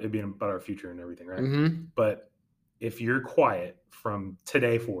about it being about our future and everything, right? But if you're quiet from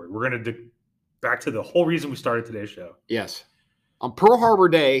today forward, we're going to back to the whole reason we started today's show. Yes. On Pearl Harbor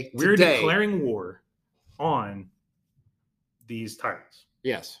Day, we're declaring war on these tyrants.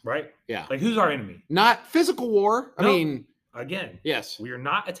 Yes. Right? Yeah. Like, who's our enemy? Not physical war. I mean, again, yes. We are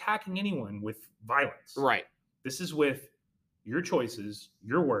not attacking anyone with violence. Right. This is with your choices,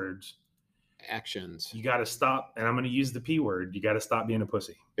 your words, actions. You got to stop, and I'm going to use the P word. You got to stop being a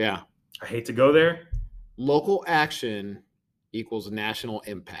pussy. Yeah. I hate to go there. Local action equals national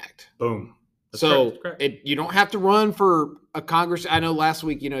impact. Boom. That's correct. You don't have to run for a Congress. I know last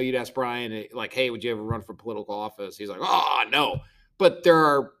week, you'd ask Brian, like, hey, would you ever run for political office? He's like, oh, no. But there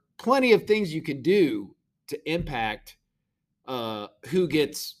are plenty of things you can do to impact who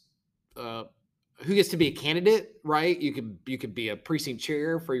gets to be a candidate, right? You could be a precinct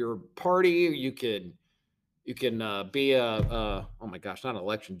chair for your party. Or you can be oh my gosh, not an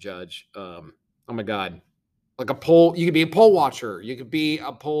election judge. Oh my God. Like a poll, you could be a poll watcher. You could be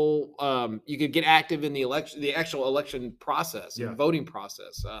a poll. You could get active in the actual election process and voting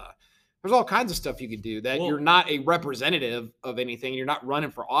process. There's all kinds of stuff you could do that you're not a representative of anything. You're not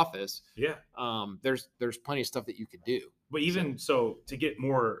running for office. Yeah. There's plenty of stuff that you could do. But even so to get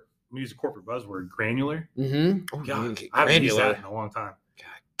more music corporate buzzword, granular. Mm-hmm. Oh, God, I haven't used that in a long time. God,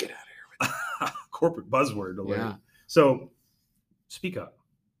 get out of here with that. Corporate buzzword alert. Yeah. So speak up.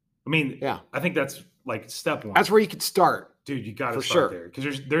 I mean, yeah. I think that's like step one. That's where you could start. Dude, you got to start there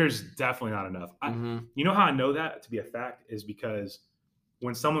because there's definitely not enough. You know how I know that to be a fact is because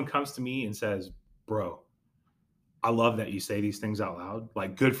when someone comes to me and says, bro, I love that you say these things out loud.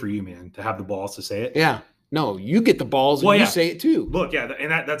 Like, good for you, man, to have the balls to say it. Yeah. No, you get the balls and you say it too. Look, yeah. And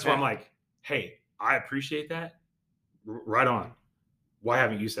that's where I'm like, hey, I appreciate that. Right on. Why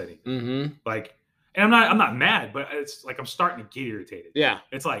haven't you said anything? Mm-hmm. Like, and I'm not mad, but it's like I'm starting to get irritated. Yeah.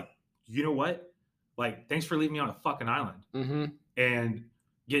 It's like, you know what? Like, thanks for leaving me on a fucking island and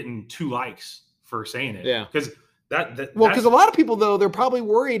getting 2 likes for saying it. Yeah. Because because a lot of people though, they're probably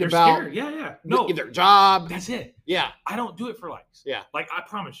worried about scared. Yeah. No, their job. That's it. Yeah. I don't do it for likes. Yeah. Like, I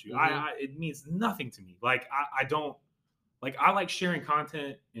promise you, it means nothing to me. Like, I don't like, I like sharing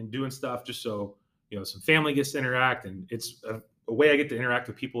content and doing stuff just so, some family gets to interact, and it's a way I get to interact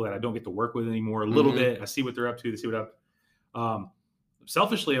with people that I don't get to work with anymore a little bit. I see what they're up to. They see what up.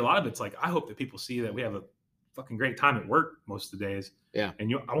 Selfishly, a lot of it's like, I hope that people see that we have a fucking great time at work most of the days. Yeah.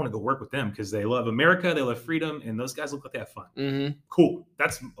 And I want to go work with them because they love America. They love freedom. And those guys look like they have fun. Mm-hmm. Cool.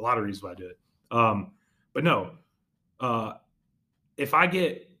 That's a lot of reasons why I do it. But no, if I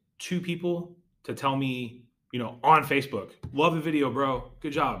get 2 people to tell me, on Facebook, love the video, bro.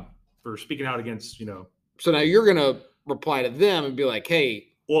 Good job for speaking out against, So now you're going to reply to them and be like, hey,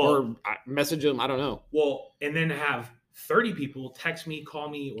 or message them. I don't know. Well, and then have 30 people text me, call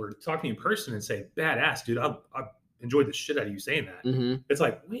me, or talk to me in person and say, badass, dude, I enjoyed the shit out of you saying that. Mm-hmm. It's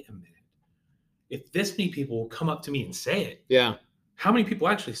like, wait a minute. If this many people come up to me and say it, yeah, how many people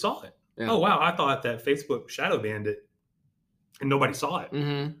actually saw it? Yeah. Oh, wow, I thought that Facebook shadow banned it and nobody saw it.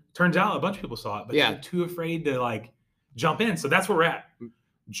 Mm-hmm. Turns out a bunch of people saw it, but they're too afraid to like jump in. So that's where we're at.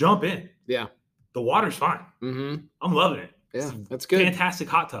 Jump in. Yeah. The water's fine. Mm-hmm. I'm loving it. Yeah, that's good. Fantastic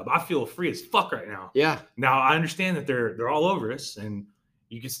hot tub. I feel free as fuck right now. Yeah. Now I understand that they're all over us, and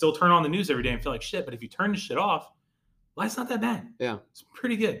you can still turn on the news every day and feel like shit. But if you turn the shit off, life's not that bad. Yeah, it's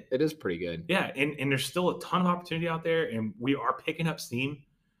pretty good. It is pretty good. Yeah, and there's still a ton of opportunity out there, and we are picking up steam.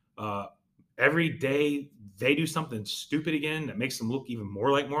 Every day they do something stupid again that makes them look even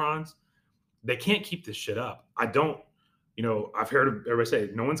more like morons. They can't keep this shit up. I've heard everybody say,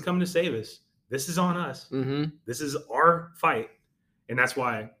 no one's coming to save us. This is on us. Mm-hmm. This is our fight. And that's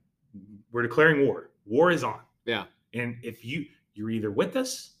why we're declaring war. War is on. Yeah. And if you're either with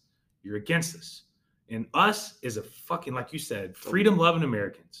us, you're against us. And us is a fucking, like you said, freedom-loving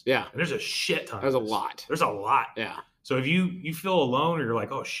Americans. Yeah. And there's a shit ton. There's a lot. There's a lot. Yeah. So if you feel alone or you're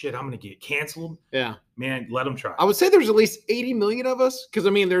like, oh shit, I'm going to get canceled. Yeah. Man, let them try. I would say there's at least 80 million of us. Because,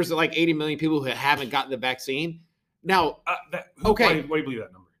 there's like 80 million people who haven't gotten the vaccine. Now, why do you believe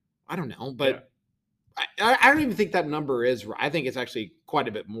that number? I don't know, but I don't even think that number is right. I think it's actually quite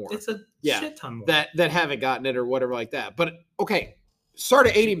a bit more. It's a shit ton more. That haven't gotten it or whatever like that. But okay, start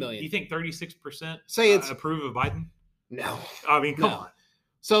at 80 million. You think 36% say it's approve of Biden? No. I mean, come on.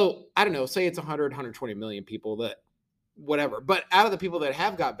 So I don't know, say it's 100, 120 million people that whatever. But out of the people that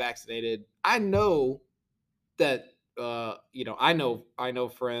have got vaccinated, I know that, I know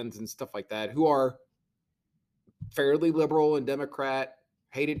friends and stuff like that who are fairly liberal and Democrat,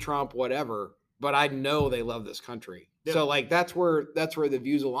 hated Trump, whatever, but I know they love this country. Yep. So like that's where the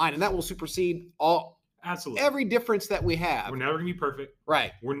views align, and that will supersede every difference that we have. We're never gonna be perfect,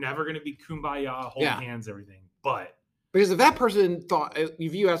 right? We're never gonna be kumbaya, holding hands, everything. But because if that person thought,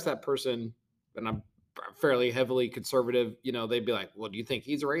 if you ask that person, and I'm fairly heavily conservative, they'd be like, "Well, do you think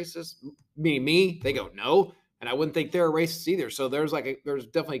he's a racist?" Meaning me, they go, "No," and I wouldn't think they're a racist either. So there's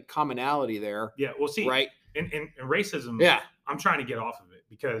definitely commonality there. Yeah, we'll see, right? And racism, I'm trying to get off of it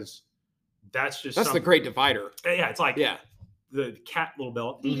because that's the great divider. Yeah, it's like the cat little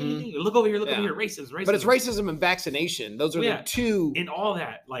bell. Mm-hmm. Look over here, look over here. Racism. But it's racism and vaccination. Those are the two. And all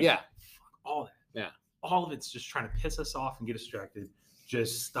that, all that. Yeah. All of it's just trying to piss us off and get us distracted.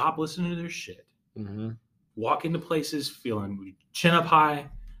 Just stop listening to their shit. Mm-hmm. Walk into places feeling chin up high.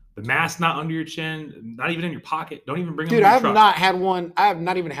 The mask not under your chin, not even in your pocket. Don't even bring them in your truck. Dude, I have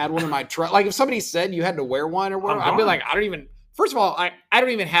not even had one in my truck. Like if somebody said you had to wear one or whatever, I'd be like, first of all, I don't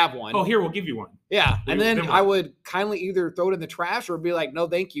even have one. Oh, here, we'll give you one. Yeah. And then I would kindly either throw it in the trash or be like, no,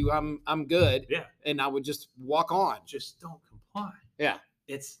 thank you. I'm good. Yeah. And I would just walk on. Just don't comply. Yeah.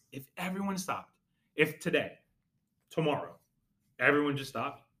 If everyone stopped, if today, tomorrow, everyone just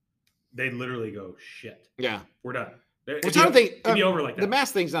stopped, they'd literally go, shit. Yeah. We're done. Which I don't think it'd be over like that. The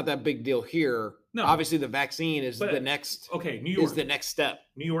mask thing's not that big deal here. No. Obviously the vaccine is But, the next. Okay, New York is the next step.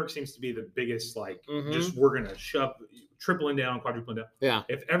 New York seems to be the biggest, like, Mhm. just we're gonna shove, tripling down, quadrupling down. Yeah.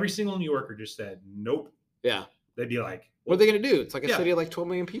 If every single New Yorker just said nope, Yeah. they'd be like, What are they going to do? It's like a Yeah. city of like 12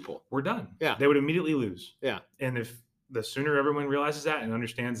 million people. we're done. Yeah. They would immediately lose. Yeah. And if the sooner everyone realizes that and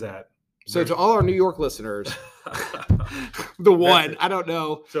understands that. So to all our New York listeners, the one, I don't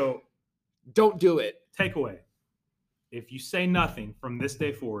know. So don't do it. Takeaway. If you say nothing from this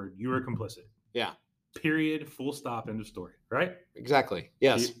day forward, you are complicit. Yeah. Period. Full stop. End of story. Right? Exactly.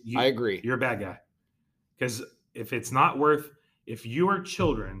 Yes. I agree. You're a bad guy. Because if your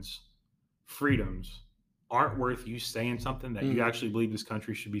children's freedoms aren't worth you saying something that you actually believe this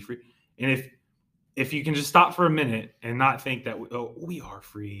country should be free. And if you can just stop for a minute and not think that, we are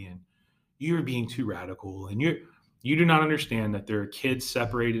free and you're being too radical and you do not understand that there are kids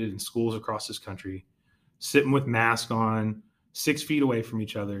separated in schools across this country, sitting with masks on, 6 feet away from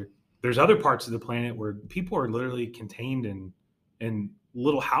each other. There's other parts of the planet where people are literally contained in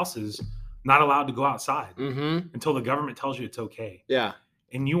little houses, not allowed to go outside until the government tells you it's okay. Yeah.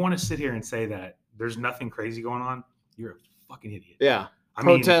 And you want to sit here and say that there's nothing crazy going on? You're a fucking idiot. Yeah.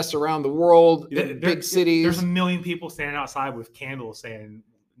 Protests around the world, in big cities. There's a million people standing outside with candles saying,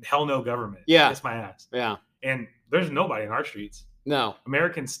 hell no government. Yeah. Kiss my ass. Yeah. And there's nobody in our streets. No.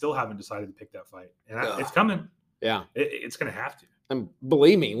 Americans still haven't decided to pick that fight. And it's coming. Yeah. It's going to have to. And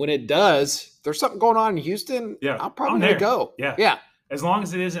believe me, when it does, there's something going on in Houston. Yeah. I'm probably going to go. Yeah. Yeah. As long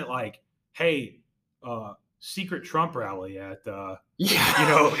as it isn't like, hey, secret Trump rally at,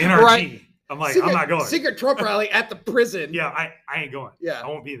 NRG. Right. I'm like, I'm not going. Secret Trump rally at the prison. Yeah, I ain't going. Yeah. I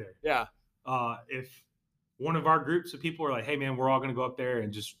won't be there. Yeah. If one of our groups of people are like, hey, man, we're all going to go up there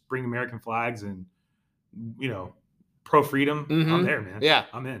and just bring American flags and, pro freedom, I'm there, man. Yeah.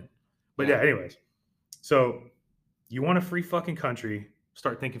 I'm in. But yeah, anyways. So you want a free fucking country,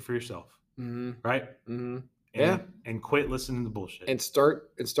 start thinking for yourself. Right? And quit listening to bullshit. And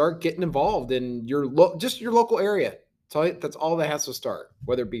start getting involved in your local area. That's all that has to start,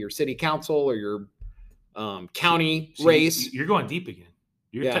 whether it be your city council or your county race. You're going deep again.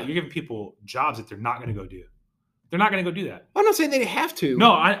 You're giving people jobs that they're not going to go do. They're not going to go do that. I'm not saying they have to.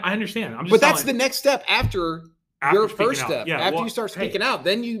 No, I understand. But that's the next step after your first step. Yeah, after you start speaking out,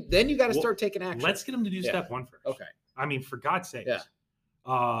 then you got to start taking action. Let's get them to do step 1 first. Okay. I mean, for God's sake.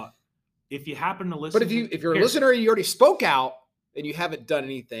 Yeah. If you happen to listen, but if you're a listener and you already spoke out and you haven't done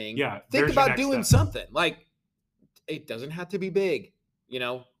anything, think about doing something. Like, it doesn't have to be big.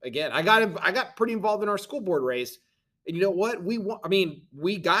 Again, I got pretty involved in our school board race, and you know what?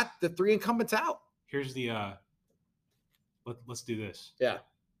 We got the 3 incumbents out. Here's the let's do this. Yeah.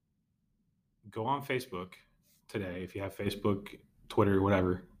 Go on Facebook today if you have Facebook, Twitter,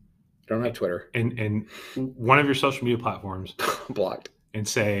 whatever. I don't have Twitter. And one of your social media platforms blocked, and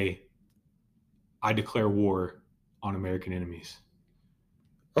say, I declare war on American enemies.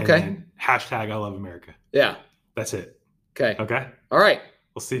 Okay. Hashtag I love America. Yeah. That's it. Okay. Okay. All right.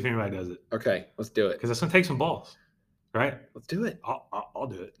 We'll see if anybody does it. Okay. Let's do it. Because that's going to take some balls. Right? Let's do it. I'll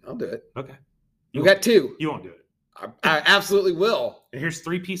do it. I'll do it. Okay. You got 2. You won't do it. I absolutely will. And here's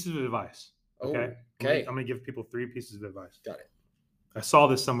 3 pieces of advice. Okay. Okay. I'm going to give people 3 pieces of advice. Got it. I saw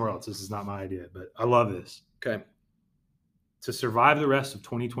this somewhere else. This is not my idea, but I love this. Okay. To survive the rest of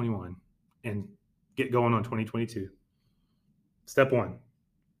 2021 and get going on 2022. Step 1,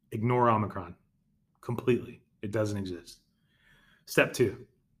 ignore Omicron completely. It doesn't exist. Step 2,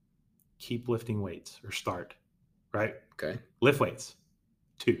 keep lifting weights or start, right? Okay. Lift weights.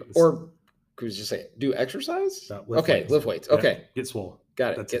 2. Or could you just say do exercise? Lift weights. Yep. Okay. Get swole.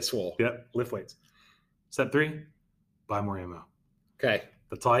 Got it. Get swole. Yep. Lift weights. Step 3, buy more ammo. Okay.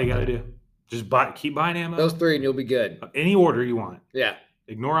 That's all you got to do. Just keep buying ammo. Those 3 and you'll be good. Any order you want. Yeah.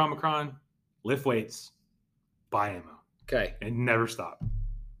 Ignore Omicron, lift weights, buy ammo. Okay. And never stop.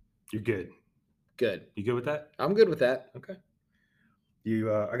 You're good. Good. You good with that? I'm good with that. Okay.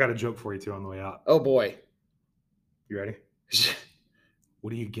 I got a joke for you too on the way out. Oh boy. You ready? What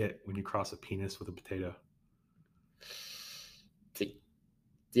do you get when you cross a penis with a potato?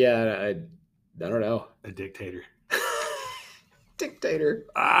 Yeah, I don't know. A dictator. Dictator.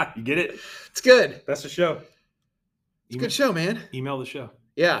 You get it? It's good. That's the show. It's a good show, man. Email the show.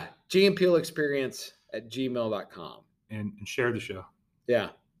 Yeah. gmpeelexperience@gmail.com. And share the show. Yeah.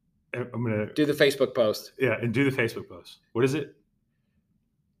 I'm going to do the Facebook post. Yeah. And do the Facebook post. What is it?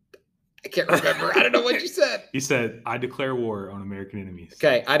 I can't remember. I don't know what you said. You said, I declare war on American enemies.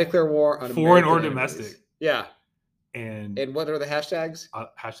 Okay. I declare war on foreign American or enemies. domestic. Yeah. And what are the hashtags?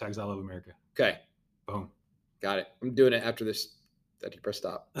 Hashtags I love America. Okay. Boom. Got it. I'm doing it after you press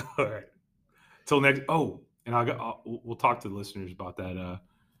stop. All right. Till next. Oh, And we'll talk to the listeners about that.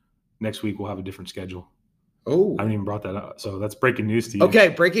 Next week we'll have a different schedule. Oh, I haven't even brought that up. So that's breaking news to you. okay.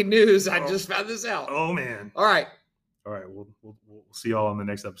 Breaking news. I just found this out. Oh man. All right. We'll see y'all on the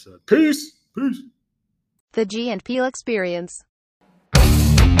next episode. Peace. Peace. The G and Peel Experience.